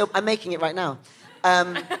 I'm making it right now.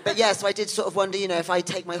 But yeah, so I did sort of wonder, if I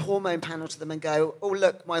take my hormone panel to them and go, oh,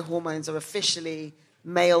 look, my hormones are officially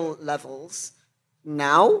male levels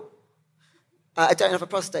now. I don't have a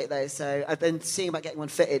prostate, though, so I've been seeing about getting one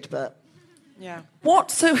fitted, but... Yeah.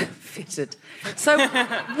 What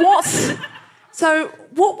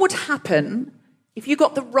would happen if you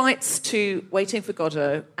got the rights to Waiting for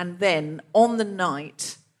Godot, and then on the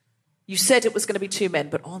night, you said it was going to be two men,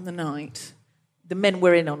 but on the night, the men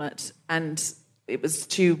were in on it, and it was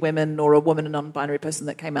two women or a woman and non-binary person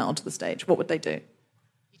that came out onto the stage? What would they do?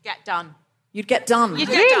 You'd get done. You'd get done.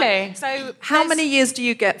 Really? So how many years do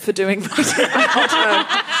you get for doing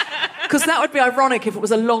that? Because that would be ironic if it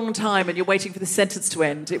was a long time and you're waiting for the sentence to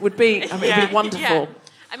end. It would be, it'd be wonderful. Yeah.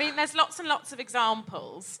 I mean, there's lots and lots of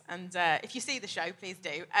examples, and if you see the show, please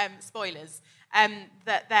do. Spoilers.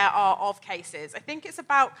 That there are of cases. I think it's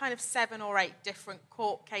about kind of 7 or 8 different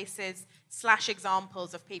court cases /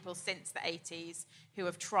 examples of people since the 80s who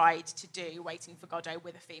have tried to do Waiting for Godot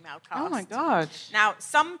with a female cast. Oh, my God. Now,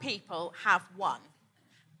 some people have won,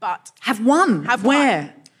 but... Have won?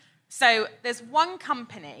 Where? So there's one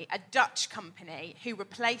company, a Dutch company, who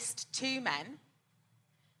replaced 2 men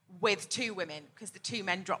with 2 women because the 2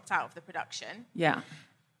 men dropped out of the production. Yeah.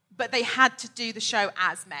 But they had to do the show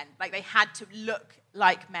as men. Like, they had to look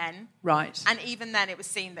like men. Right. And even then, it was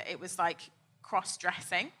seen that it was, like,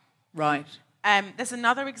 cross-dressing. Right. There's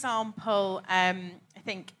another example, I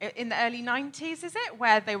think, in the early 90s, is it?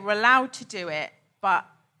 Where they were allowed to do it, but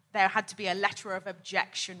there had to be a letter of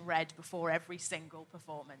objection read before every single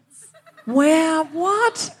performance. Where?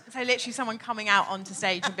 What? So literally someone coming out onto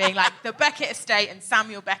stage and being like, the Beckett estate and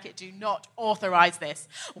Samuel Beckett do not authorise this.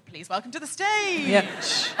 Well, please welcome to the stage. Yeah.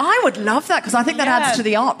 I would love that, because I think that adds to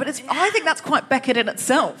the art, but I think that's quite Beckett in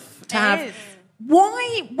itself. It is.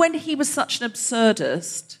 Why, when he was such an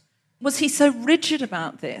absurdist, was he so rigid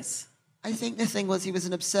about this? I think the thing was he was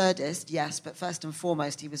an absurdist, yes, but first and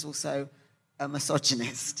foremost, he was also a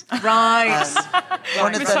misogynist. Right.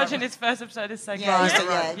 Misogynist first absurdist, second. Yeah.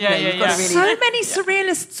 So many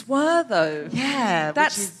surrealists were, though. Yeah.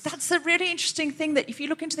 That's a really interesting thing, that if you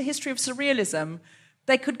look into the history of surrealism,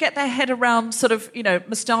 they could get their head around sort of,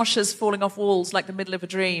 moustaches falling off walls like the middle of a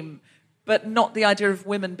dream, but not the idea of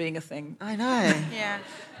women being a thing. I know. Yeah.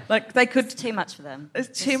 Like, they could... It's too much for them.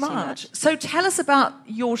 It's too much. So tell us about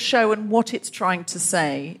your show and what it's trying to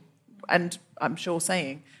say, and I'm sure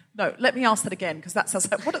saying... No, let me ask that again, because that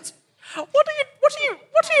sounds like... What are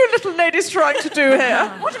you little ladies trying to do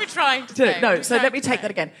here? What are we trying to do? No, so let me take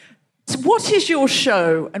that again. So what is your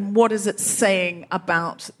show, and what is it saying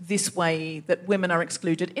about this way that women are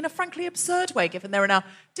excluded in a frankly absurd way, given there are now...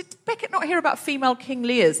 Did Beckett not hear about female King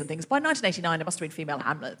Lears and things? By 1989, there must have been female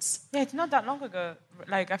Hamlets. Yeah, it's not that long ago.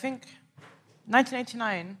 Like, I think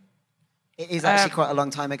 1989. It is actually quite a long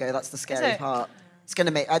time ago. That's the scary part. It's going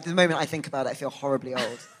to make... At the moment I think about it, I feel horribly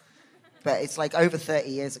old. But it's like over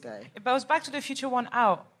 30 years ago. But was Back to the Future 1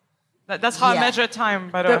 out? That's how I measure time,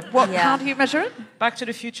 by the way. How do you measure it? Back to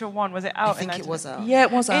the Future 1, was it out? I think it was out. Yeah,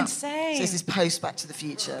 it was out. Insane. So this is post Back to the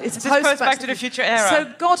Future. It's post Back to the Future era.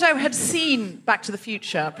 So Godot had seen Back to the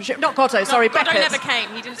Future. Not Godot, sorry, Godot Beckett. never came.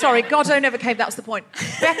 He didn't. Sorry, Godot never came. That was the point.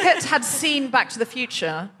 Beckett had seen Back to the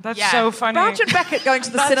Future. That's so funny. Imagine Beckett going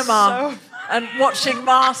to the cinema and watching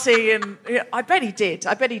Marty, and I bet he did.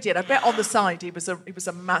 I bet on the side he was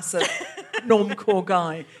a massive normcore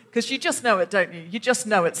guy, because you just know it, don't you? You just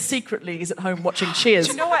know it. Secretly, he's at home watching Cheers.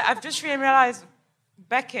 Do you know what? I've just realised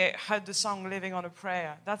Beckett had the song "Living on a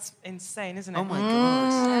Prayer." That's insane, isn't it? Oh my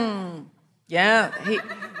god! Yeah, he.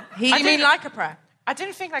 You mean like a prayer? I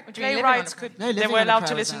didn't think like you mean playwrights could. No, they Living were on a allowed to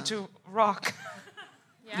Prayer was listen out. to rock.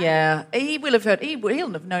 Yeah, he will have heard.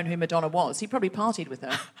 He'll have known who Madonna was. He probably partied with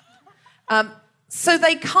her. So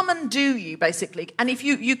they come and do you, basically. And if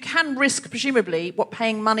you can risk, presumably,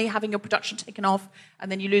 paying money, having your production taken off,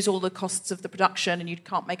 and then you lose all the costs of the production and you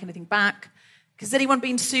can't make anything back. Has anyone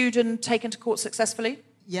been sued and taken to court successfully?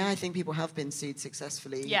 Yeah, I think people have been sued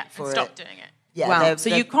successfully. Yeah, for and stopped doing it. Yeah, wow. So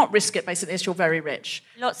you can't risk it, basically, unless you're very rich.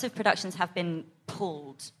 Lots of productions have been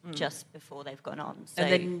pulled just before they've gone on. So.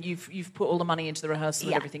 And then you've put all the money into the rehearsal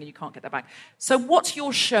and everything, and you can't get that back. So what's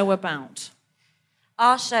your show about?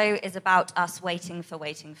 Our show is about us waiting for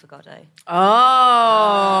Godot.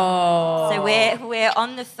 Oh. So we're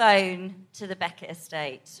on the phone to the Beckett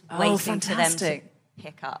estate, waiting for them to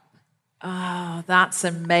pick up. Oh, that's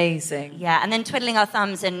amazing. Yeah, and then twiddling our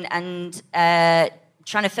thumbs and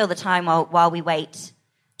trying to fill the time while we wait.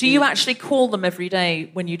 Do you actually call them every day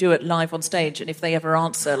when you do it live on stage? And if they ever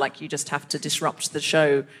answer, like you just have to disrupt the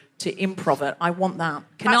show to improv it? I want that.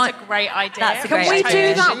 That's a great idea. Can we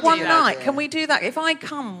do that one night? Can we do that? If I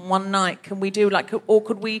come one night, can we do or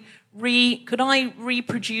could I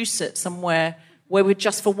reproduce it somewhere where we're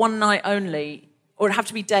just for one night only? Or it'd have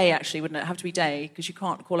to be day, actually, wouldn't it? It'd have to be day, because you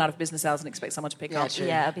can't call out of business hours and expect someone to pick up. True.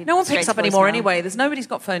 Yeah, no one picks up anymore anyway. Nobody's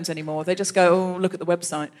got phones anymore. They just go, look at the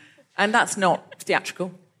website. And that's not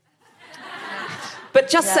theatrical. But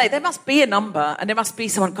just say, there must be a number, and there must be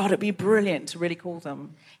someone, God, it'd be brilliant to really call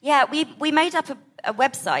them. Yeah, we made up a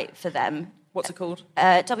website for them. What's it called?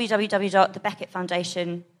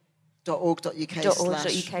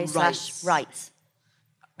 www.thebecketfoundation.org.uk/rights.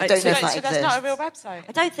 I don't know if that So that's not a real website?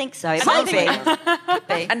 I don't think so. It might be. Could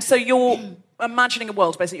be. And so you're imagining a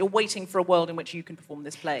world, basically. You're waiting for a world in which you can perform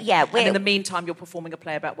this play. Yeah. And in the meantime, you're performing a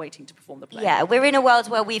play about waiting to perform the play. Yeah, we're in a world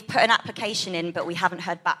where we've put an application in, but we haven't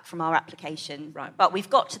heard back from our application. Right. But we've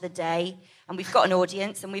got to the day, and we've got an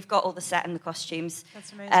audience, and we've got all the set and the costumes.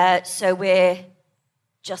 That's amazing. So we're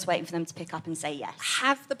just waiting for them to pick up and say yes.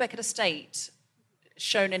 Have the Beckett estate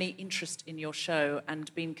shown any interest in your show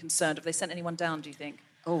and been concerned? Have they sent anyone down, do you think?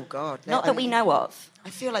 Oh, God. Not that we know of.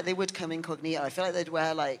 I feel like they would come incognito. I feel like they'd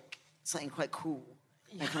wear, something quite cool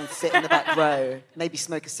and kind of sit in the back row, maybe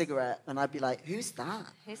smoke a cigarette, and I'd be like, who's that?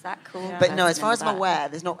 Who's that cool? Yeah. But no, as far as I'm aware,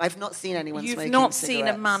 I've not seen anyone smoking cigarettes. You've not seen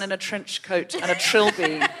a man in a trench coat and a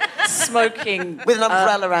trilby smoking... With an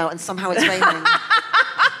umbrella out, and somehow it's raining.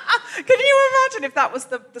 Can you imagine if that was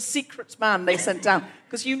the secret man they sent down?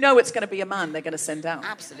 Because you know it's going to be a man they're going to send down.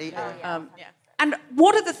 Absolutely. And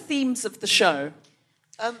what are the themes of the show?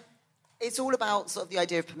 It's all about sort of the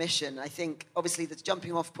idea of permission. I think, obviously, the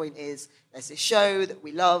jumping off point is there's this show that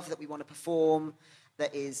we love, that we want to perform,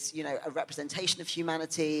 that is, a representation of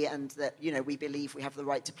humanity, and that, we believe we have the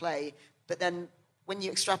right to play. But then when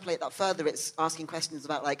you extrapolate that further, it's asking questions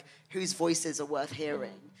about, whose voices are worth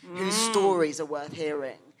hearing, whose stories are worth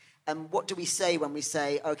hearing, and what do we say when we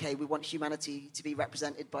say, okay, we want humanity to be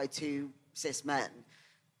represented by two cis men?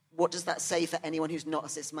 What does that say for anyone who's not a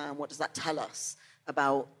cis man? What does that tell us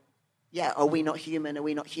about, are we not human? Are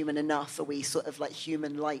we not human enough? Are we sort of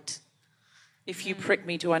human light? If you prick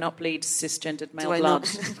me, do I not bleed cisgendered male Do I blood?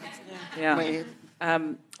 not? Yeah. Wait.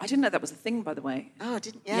 I didn't know that was a thing, by the way. Oh, I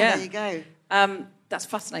didn't? Yeah, there you go. That's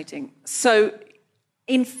fascinating. So,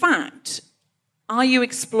 in fact, are you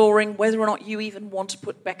exploring whether or not you even want to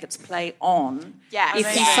put Beckett's play on? Yes. If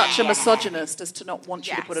he's such a misogynist as to not want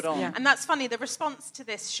you to put it on? Yeah. And that's funny. The response to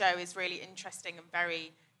this show is really interesting and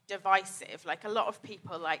very divisive. A lot of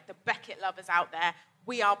people, the Beckett lovers out there,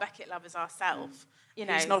 we are Beckett lovers ourselves.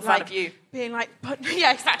 He's not a fan of you. Being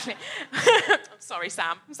yeah, exactly. I'm sorry,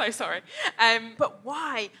 Sam. I'm so sorry. But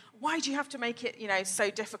why? Why do you have to make it, so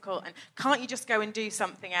difficult? And can't you just go and do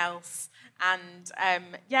something else? And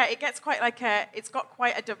it gets quite it's got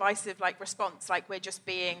quite a divisive response.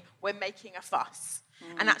 We're making a fuss.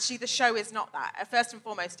 And actually the show is not that. First and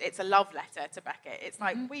foremost, it's a love letter to Beckett. It's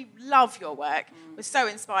we love your work. We're so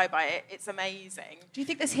inspired by it. It's amazing. Do you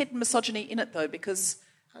think there's hidden misogyny in it, though? Because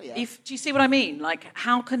do you see what I mean?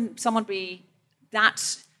 How can someone be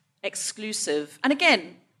that exclusive. And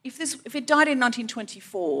again, if it died in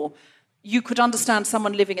 1924, you could understand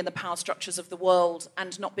someone living in the power structures of the world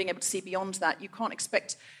and not being able to see beyond that. You can't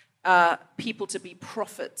expect people to be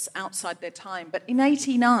prophets outside their time. But in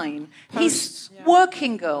 89, he's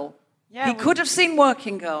Working Girl. Yeah, he could have seen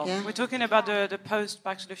Working Girl. Yeah. We're talking about the post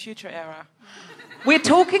Back to the Future era. We're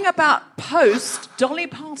talking about post Dolly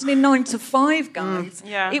Parton in 9 to 5, guys.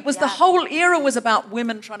 Yeah. It was the whole era was about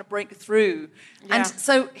women trying to break through. Yeah. And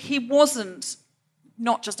so he wasn't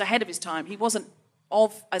not just ahead of his time. He wasn't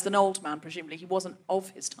as an old man, presumably, he wasn't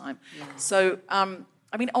of his time. Yeah. So,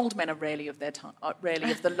 I mean, old men are rarely of their time,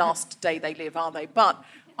 rarely of the last day they live, are they? But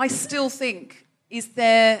I still think, if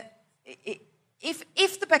the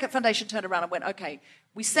Beckett Foundation turned around and went, okay,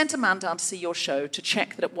 we sent a man down to see your show to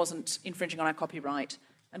check that it wasn't infringing on our copyright,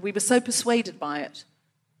 and we were so persuaded by it,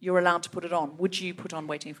 you're allowed to put it on. Would you put on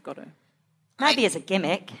Waiting for Godot? Maybe as a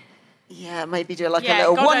gimmick. Yeah, maybe do a little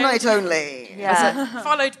Godot, one night only. Yeah.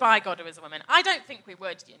 Followed by Godot as a woman. I don't think we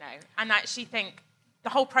would, And I actually think the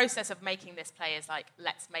whole process of making this play is like,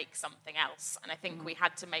 let's make something else. And I think we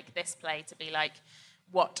had to make this play to be like,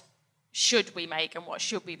 what should we make and what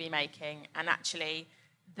should we be making? And actually,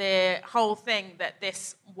 the whole thing that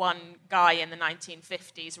this one guy in the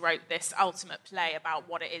 1950s wrote this ultimate play about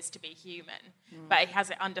what it is to be human, but he has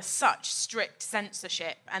it under such strict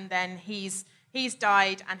censorship, and then he's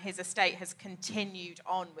died and his estate has continued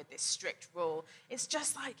on with this strict rule. It's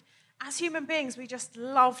just like, as human beings, we just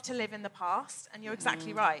love to live in the past, and you're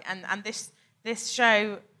exactly right. And this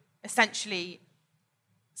show essentially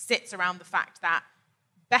sits around the fact that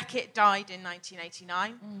Beckett died in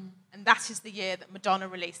 1989, and that is the year that Madonna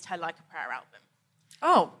released her Like a Prayer album.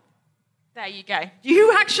 Oh. There you go.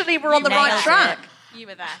 You actually were on the right track. You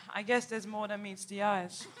were there. I guess there's more than meets the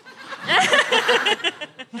eyes.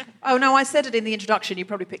 Oh, no, I said it in the introduction. You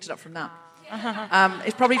probably picked it up from that.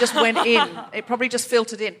 It probably just went in. It probably just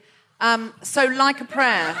filtered in. So, Like a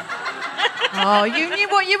Prayer. Oh, you knew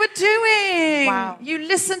what you were doing. Wow. You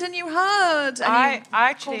listened and you heard. And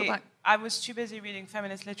I was too busy reading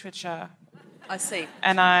feminist literature. I see.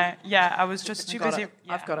 And I was just too busy.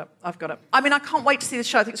 Yeah. I've got it. I mean, I can't wait to see the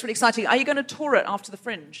show. I think it's really exciting. Are you going to tour it after the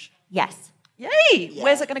Fringe? Yes. Yay! Yeah.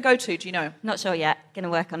 Where's it going to go to? Do you know? Not sure yet. Going to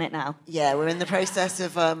work on it now. Yeah, we're in the process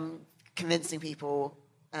of convincing people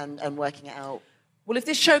and working it out. Well, if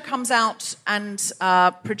this show comes out and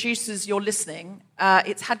producers you're listening,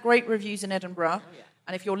 it's had great reviews in Edinburgh. Oh, yeah.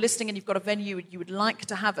 And if you're listening and you've got a venue you would like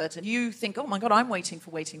to have it, and you think, oh my God, I'm waiting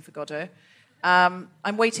for Godot.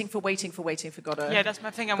 I'm waiting for Godot. Yeah, that's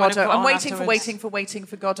my thing. I'm waiting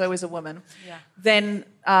for Godot as a woman. Yeah. Then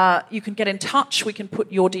you can get in touch. We can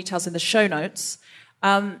put your details in the show notes.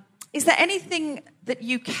 Is there anything that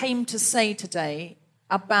you came to say today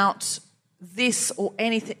about this or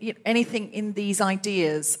anything in these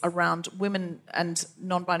ideas around women and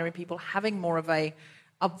non-binary people having more of a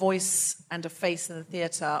voice and a face in the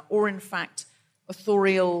theatre, or in fact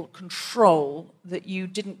authorial control that you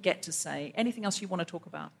didn't get to say? Anything else you want to talk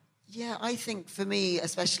about? Yeah, I think for me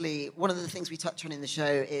especially, one of the things we touch on in the show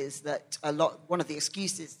is that one of the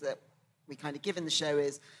excuses that we kind of give in the show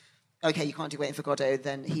is, okay, you can't do Waiting for Godot,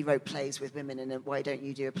 then he wrote plays with women in it, why don't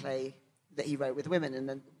you do a play that he wrote with women? And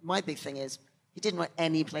then my big thing is, he didn't write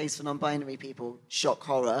any plays for non-binary people, shock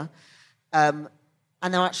horror. And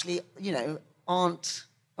there actually, aren't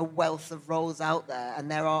a wealth of roles out there, and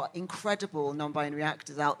there are incredible non-binary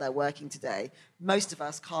actors out there working today, most of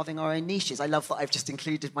us carving our own niches. I love that I've just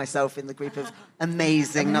included myself in the group of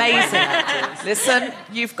amazing actors. Listen,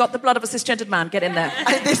 you've got the blood of a cisgendered man. Get in there.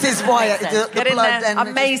 This is why get in there.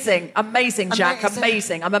 Amazing, Jack.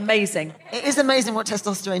 Amazing. I'm amazing. It is amazing what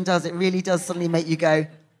testosterone does. It really does suddenly make you go,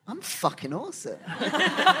 I'm fucking awesome.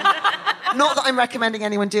 Not that I'm recommending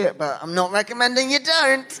anyone do it, but I'm not recommending you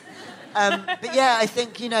don't. But yeah, I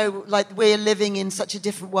think, we're living in such a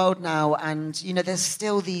different world now, and, there's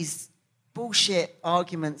still these bullshit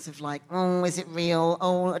arguments of like, oh, is it real?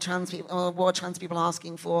 Oh, what are trans people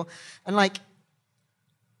asking for? And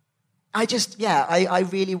I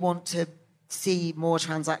really want to see more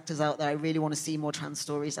trans actors out there. I really want to see more trans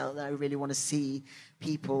stories out there. I really want to see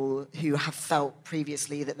people who have felt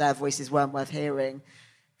previously that their voices weren't worth hearing,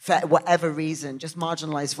 for whatever reason, just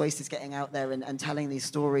marginalised voices getting out there and telling these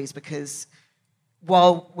stories. Because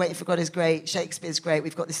while Waiting for God is great, Shakespeare's great,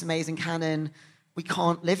 we've got this amazing canon, we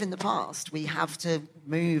can't live in the past. We have to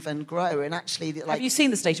move and grow. And actually, have you seen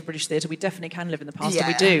the state of British theatre? We definitely can live in the past, and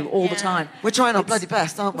we do all the time. We're trying our bloody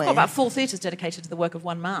best, aren't we? We've got about 4 theatres dedicated to the work of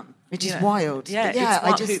one man, which is wild. Yeah,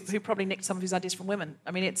 who probably nicked some of his ideas from women.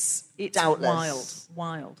 I mean, it's doubtless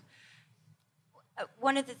wild.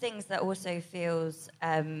 One of the things that also feels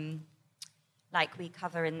like we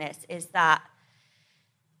cover in this, is that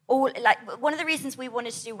one of the reasons we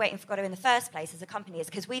wanted to do Waiting for Godot in the first place as a company is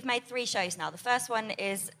because we've made 3 shows now. The first one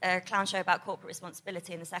is a clown show about corporate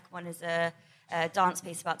responsibility, and the second one is a dance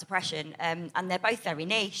piece about depression, and they're both very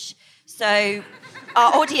niche. So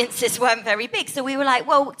our audiences weren't very big. So we were like,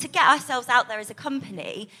 well, to get ourselves out there as a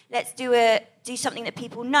company, let's do something that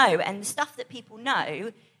people know. And the stuff that people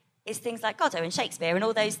know is things like Godot and Shakespeare and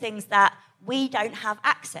all those things that we don't have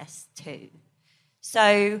access to.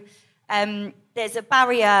 So there's a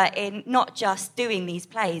barrier in not just doing these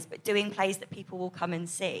plays, but doing plays that people will come and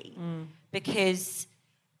see because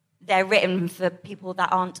they're written for people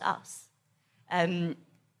that aren't us.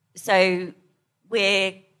 So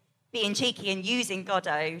we're being cheeky and using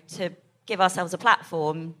Godot to give ourselves a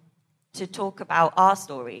platform to talk about our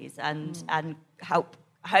stories and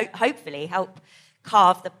hopefully help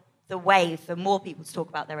carve the way for more people to talk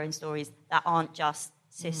about their own stories that aren't just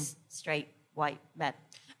cis, straight, white men.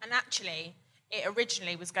 And actually, it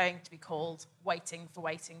originally was going to be called Waiting for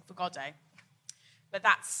Godot. But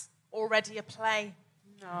that's already a play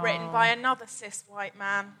written by another cis white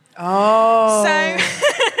man. Oh. So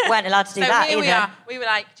weren't allowed to do that here either. We are. We were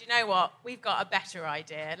like, do you know what? We've got a better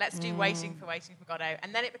idea. Let's do Waiting for Godot.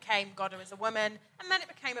 And then it became Godot as a woman. And then it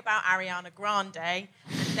became about Ariana Grande. And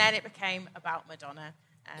then it became about Madonna.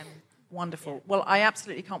 Wonderful. Yeah. Well, I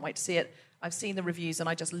absolutely can't wait to see it. I've seen the reviews and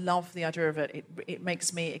I just love the idea of it. It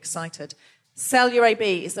makes me excited. Celya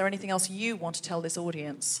AB, is there anything else you want to tell this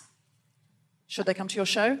audience? Should they come to your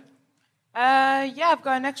show? Yeah, I've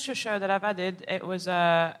got an extra show that I've added. It was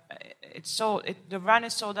the run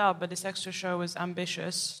is sold out, but this extra show was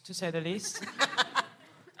ambitious, to say the least.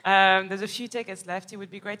 There's a few tickets left. It would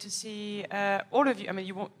be great to see all of you. I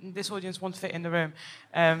mean, this audience won't fit in the room.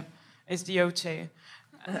 It's the O2.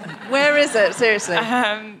 Where is it? Seriously.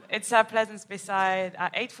 It's at Pleasance Beside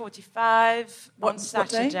at 8:45 on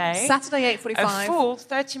Saturday. What day? Saturday, 8:45. A full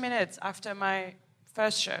 30 minutes after my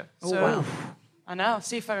first show. Wow. I know.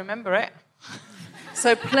 See if I remember it.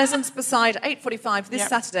 So Pleasance Beside, 8:45 this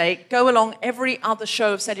Saturday. Go along. Every other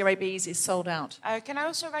show of Celya AB's is sold out. Can I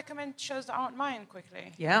also recommend shows that aren't mine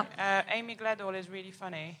quickly? Yeah. Amy Gledall is really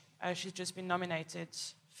funny. She's just been nominated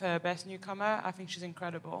for Best Newcomer. I think she's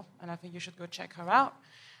incredible, and I think you should go check her out.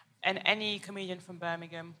 And any comedian from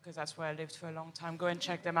Birmingham, because that's where I lived for a long time, go and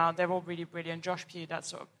check them out. They're all really brilliant. Josh Pugh, that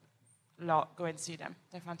sort of lot. Go and see them.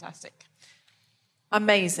 They're fantastic.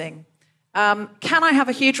 Amazing. Can I have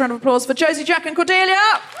a huge round of applause for Josie, Jack and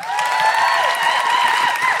Cordelia?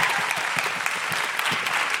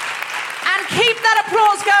 And keep that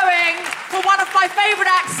applause going for one of my favourite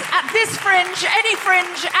acts at this Fringe, any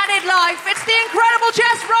Fringe, and in life. It's the incredible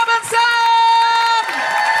Jess Robinson!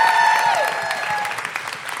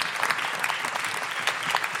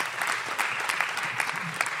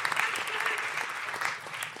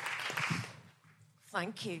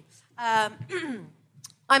 Thank you.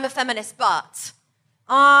 I'm a feminist, but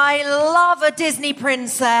I love a Disney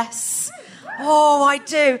princess. Oh, I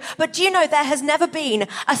do. But do you know there has never been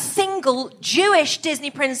a single Jewish Disney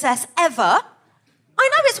princess ever? I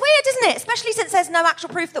know, it's weird, isn't it? Especially since there's no actual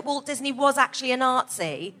proof that Walt Disney was actually a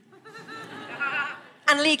Nazi.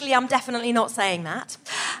 And legally, I'm definitely not saying that.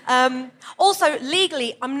 Also,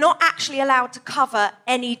 legally, I'm not actually allowed to cover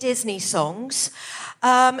any Disney songs.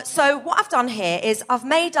 So what I've done here is I've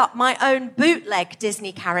made up my own bootleg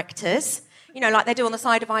Disney characters, you know, like they do on the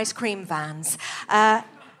side of ice cream vans.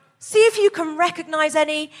 See if you can recognise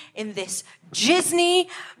any in this Disney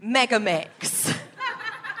mega mix.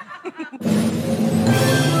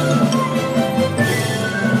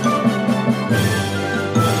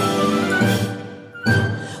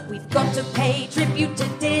 We've got to pay tribute to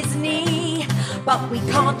Disney, but we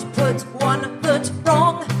can't put one foot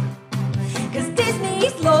wrong. 'Cause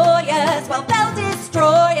Disney's lawyers, well, they'll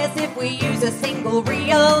destroy us if we use a single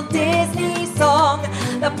real Disney song.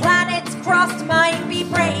 The planet's crust might be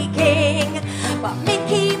breaking, but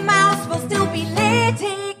Mickey Mouse will still be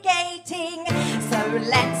litigating. So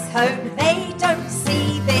let's hope they don't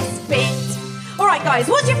see this bit. All right, guys,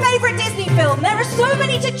 what's your favourite Disney film? There are so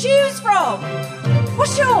many to choose from.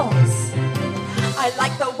 What's yours? I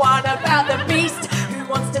like the one about the Beast who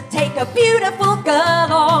wants to take a beautiful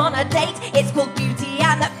girl on a date. It's called Beauty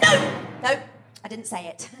and the... No, I didn't say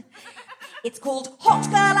it. It's called Hot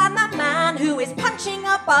Girl and the Man Who Is Punching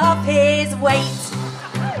Above His Weight.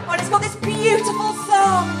 Oh, it's got this beautiful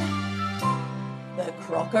song. The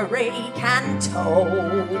crockery can talk.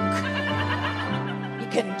 You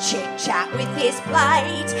can chit-chat with his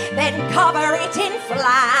plate, then cover it in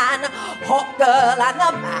flan. Hot Girl and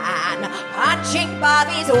the Man punching above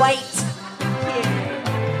his weight.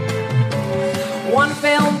 one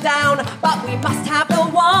film down, but we must have the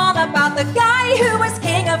one about the guy who was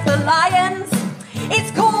king of the lions.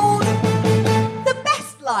 It's called The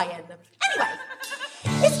Best Lion. Anyway,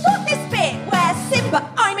 it's got this bit where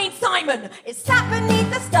Simon is sat beneath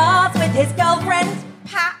the stars with his girlfriend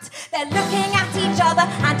Pat. They're looking at each other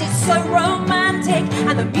and it's so romantic,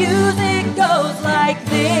 and the music goes like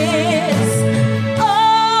this.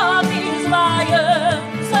 Are these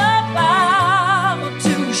lions about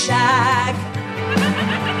to shag?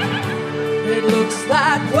 It looks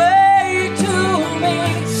that way to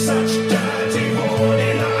me. Such dirty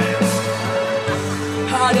horny lions.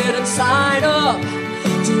 I didn't sign up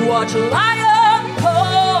to watch lion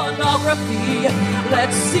pornography.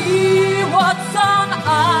 Let's see what's on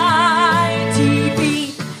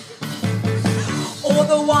ITV. Or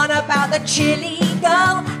the one about the chilly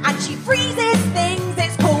girl and she freezes things.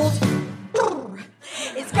 It's called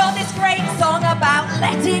It's got this great song about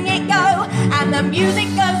letting it go, and the music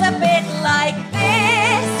goes a bit like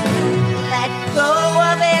this. Let go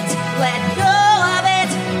of it, let go of it.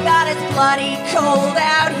 God, it's bloody cold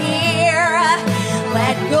out here.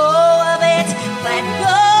 Let go of it, let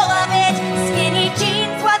go of it. Skinny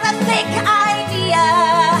jeans was a thick idea.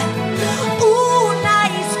 Ooh,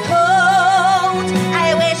 nice coat.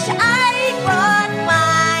 I wish I'd brought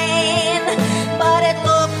mine, but it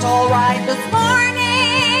looked alright this morning.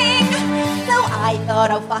 So I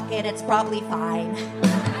thought, oh fuck it, it's probably fine.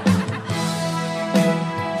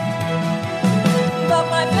 But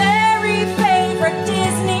my very favorite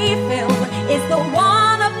Disney film is the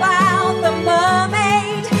one about the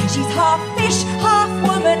mermaid. She's half fish, half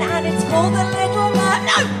woman, and it's called The Little Mermaid.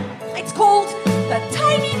 No! It's called The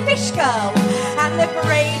Tiny Fish Girl. And the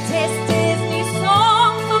greatest Disney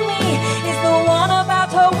song for me is the one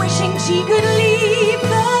about her wishing she could leave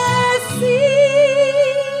the sea.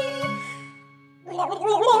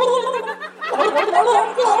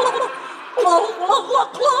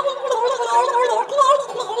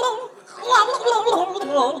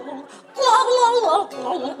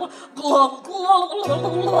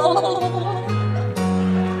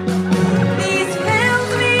 These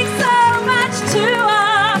films mean so much to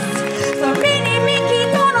us. So Minnie, Mickey,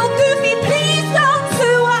 Donald, Goofy, please don't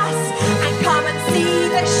sue us. And come and see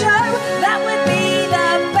the show. That would be the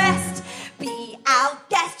best. Be our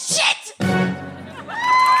guest. Shit!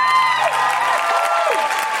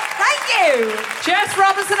 Thank you. Jess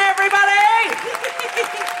Robinson, everybody.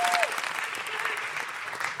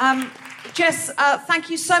 Jess, thank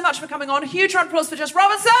you so much for coming on. Huge round of applause for Jess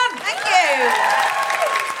Robinson. Thank you.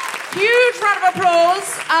 Huge round of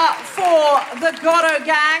applause for the Gatto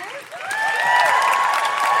Gang.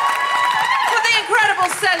 For the incredible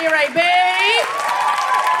Celya AB.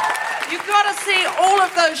 You've got to see all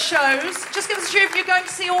of those shows. Just give us a cheer if you're going to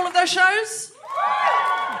see all of those shows.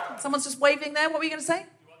 Someone's just waving there. What were you going to say?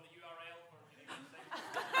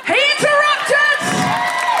 He interrupted!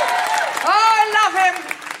 Oh, I love him.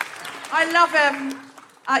 I love him.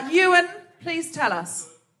 Ewan, please tell us. The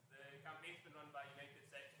campaign's been run by United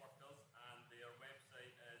Sex Workers, and their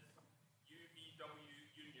website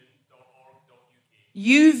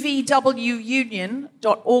uvwunion.org.uk.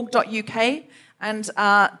 uvwunion.org.uk. And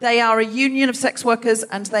they are a union of sex workers,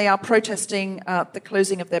 and they are protesting the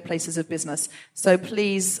closing of their places of business. So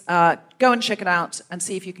please go and check it out and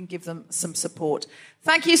see if you can give them some support.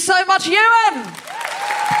 Thank you so much, Ewan!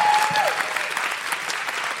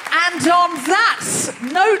 And on that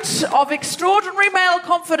note of extraordinary male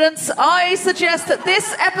confidence, I suggest that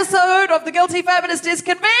this episode of The Guilty Feminist is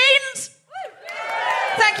convened.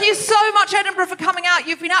 Thank you so much, Edinburgh, for coming out.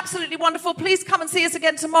 You've been absolutely wonderful. Please come and see us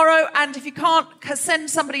again tomorrow. And if you can't, send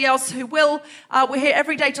somebody else who will. We're here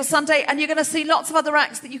every day till Sunday. And you're going to see lots of other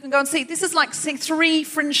acts that you can go and see. This is like seeing 3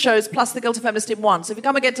 Fringe shows plus The Guilty Feminist in one. So if you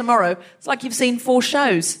come again tomorrow, it's like you've seen 4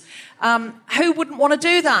 shows. Who wouldn't want to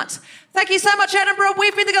do that? Thank you so much, Edinburgh.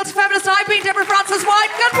 We've been The Guilty Feminist. I've been Deborah Frances-White.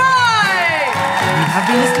 Goodbye! You have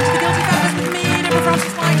been listening to The Guilty Feminist with me, Deborah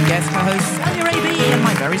Frances-White, guest co-host Celya AB, and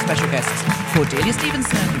my very special guests, Cordelia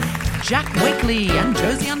Stevenson, Jack Wakely, and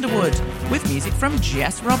Josie Underwood, with music from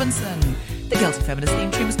Jess Robinson. The Guilty Feminist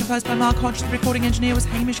theme tune was composed by Mark Hodge. The recording engineer was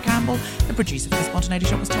Hamish Campbell. The producer for the Spontaneity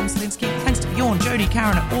Shop was Tom Selinsky. Thanks to Bjorn, Jodie,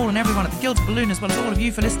 Karen, all and everyone at the Guilty Balloon, as well as all of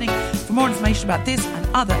you for listening. For more information about this and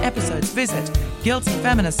other episodes, visit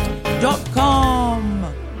guiltyfeminist.com.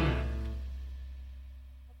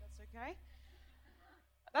 That's okay.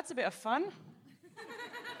 That's a bit of fun.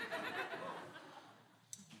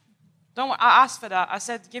 Don't. I asked for that. I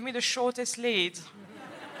said, give me the shortest lead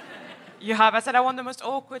you have. I said, I want the most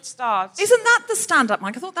awkward start. Isn't that the stand-up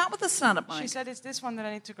mic? I thought that was the stand-up mic. She said, it's this one that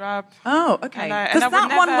I need to grab. Oh, okay. Because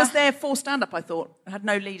that one was there for stand-up, I thought. It had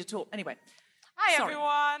no lead at all. Anyway. Hi, Sorry.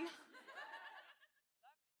 everyone.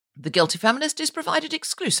 The Guilty Feminist is provided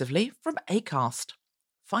exclusively from Acast.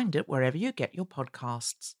 Find it wherever you get your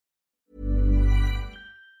podcasts.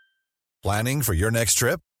 Planning for your next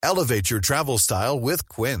trip? Elevate your travel style with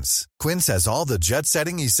Quince. Quince has all the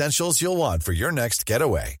jet-setting essentials you'll want for your next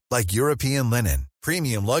getaway, like European linen,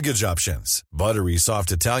 premium luggage options, buttery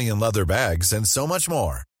soft Italian leather bags, and so much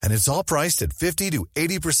more. And it's all priced at 50 to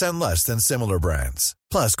 80% less than similar brands.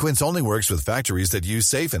 Plus, Quince only works with factories that use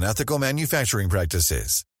safe and ethical manufacturing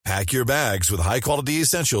practices. Pack your bags with high-quality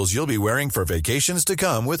essentials you'll be wearing for vacations to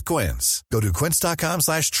come with Quince. Go to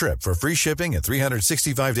quince.com/trip for free shipping and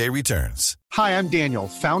 365-day returns. Hi, I'm Daniel,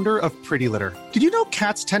 founder of Pretty Litter. Did you know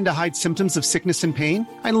cats tend to hide symptoms of sickness and pain?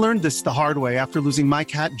 I learned this the hard way after losing my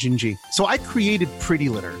cat, Gingy. So I created Pretty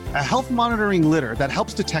Litter, a health monitoring litter that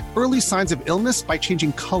helps detect early signs of illness by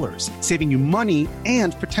changing colors, saving you money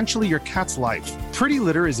and potentially your cat's life. Pretty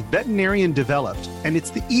Litter is veterinarian developed, and it's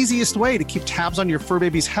the easiest way to keep tabs on your fur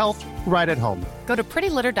baby's health right at home. Go to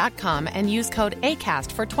prettylitter.com and use code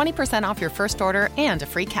ACAST for 20% off your first order and a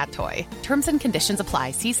free cat toy. Terms and conditions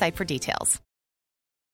apply. See site for details.